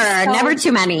 Never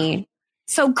too many.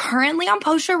 So currently on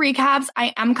post-show recaps,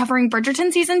 I am covering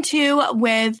Bridgerton season 2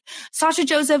 with Sasha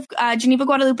Joseph, Geneva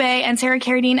Guadalupe, and Sarah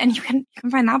Carradine. And you can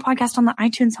find that podcast on the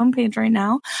iTunes homepage right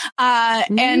now.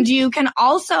 And you can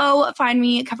also find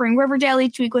me covering Riverdale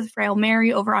each week with Frail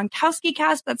Mary over on Kowski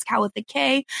Cast. That's Cow with the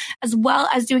K, as well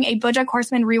as doing a BoJack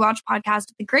Horseman rewatch podcast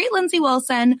with the great Lindsay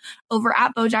Wilson over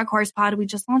at BoJack Horsepod. We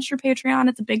just launched our Patreon.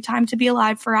 It's a big time to be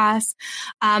alive for us.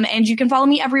 And you can follow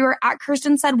me everywhere at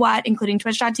Kirsten Said What, including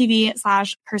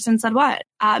twitch.tv/Kirsten Said What.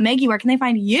 Maggie, where can they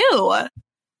find you?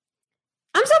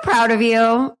 I'm so proud of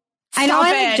you. I know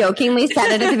I jokingly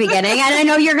said it at the beginning, and I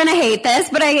know you're going to hate this,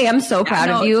 but I am so proud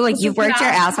of you. Like, you've worked your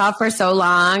ass off for so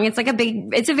long. It's like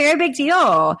it's a very big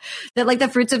deal that like the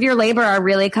fruits of your labor are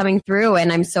really coming through.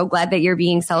 And I'm so glad that you're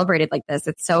being celebrated like this.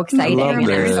 It's so exciting. I'm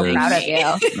so proud of you.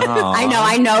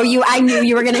 I know you. I knew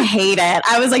you were going to hate it.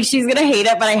 I was like, she's going to hate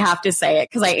it, but I have to say it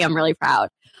because I am really proud.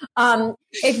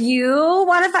 If you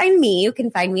want to find me, you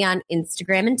can find me on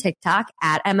Instagram and TikTok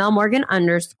at @MLMorgan_.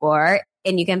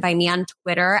 And you can find me on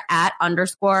Twitter at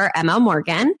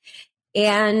 @MLMorgan.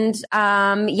 And,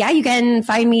 you can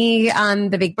find me on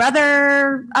the Big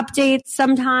Brother updates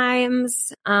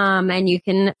sometimes. And you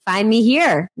can find me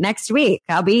here next week.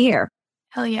 I'll be here.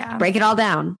 Hell yeah. Break it all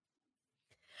down.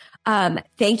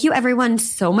 Thank you everyone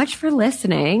so much for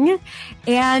listening,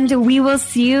 and we will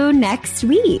see you next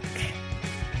week.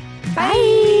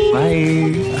 Bye.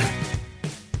 Bye.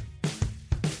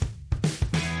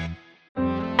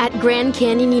 At Grand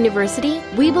Canyon University,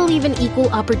 we believe in equal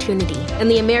opportunity, and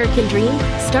the American dream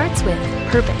starts with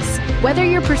purpose. Whether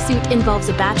your pursuit involves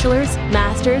a bachelor's,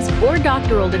 master's, or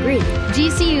doctoral degree,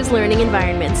 GCU's learning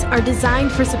environments are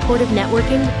designed for supportive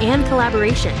networking and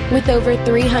collaboration. With over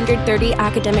 330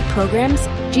 academic programs,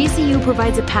 GCU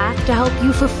provides a path to help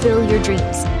you fulfill your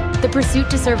dreams. The pursuit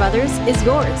to serve others is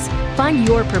yours. Find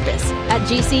your purpose at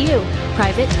GCU.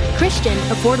 Private, Christian,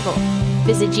 affordable.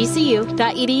 Visit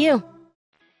gcu.edu.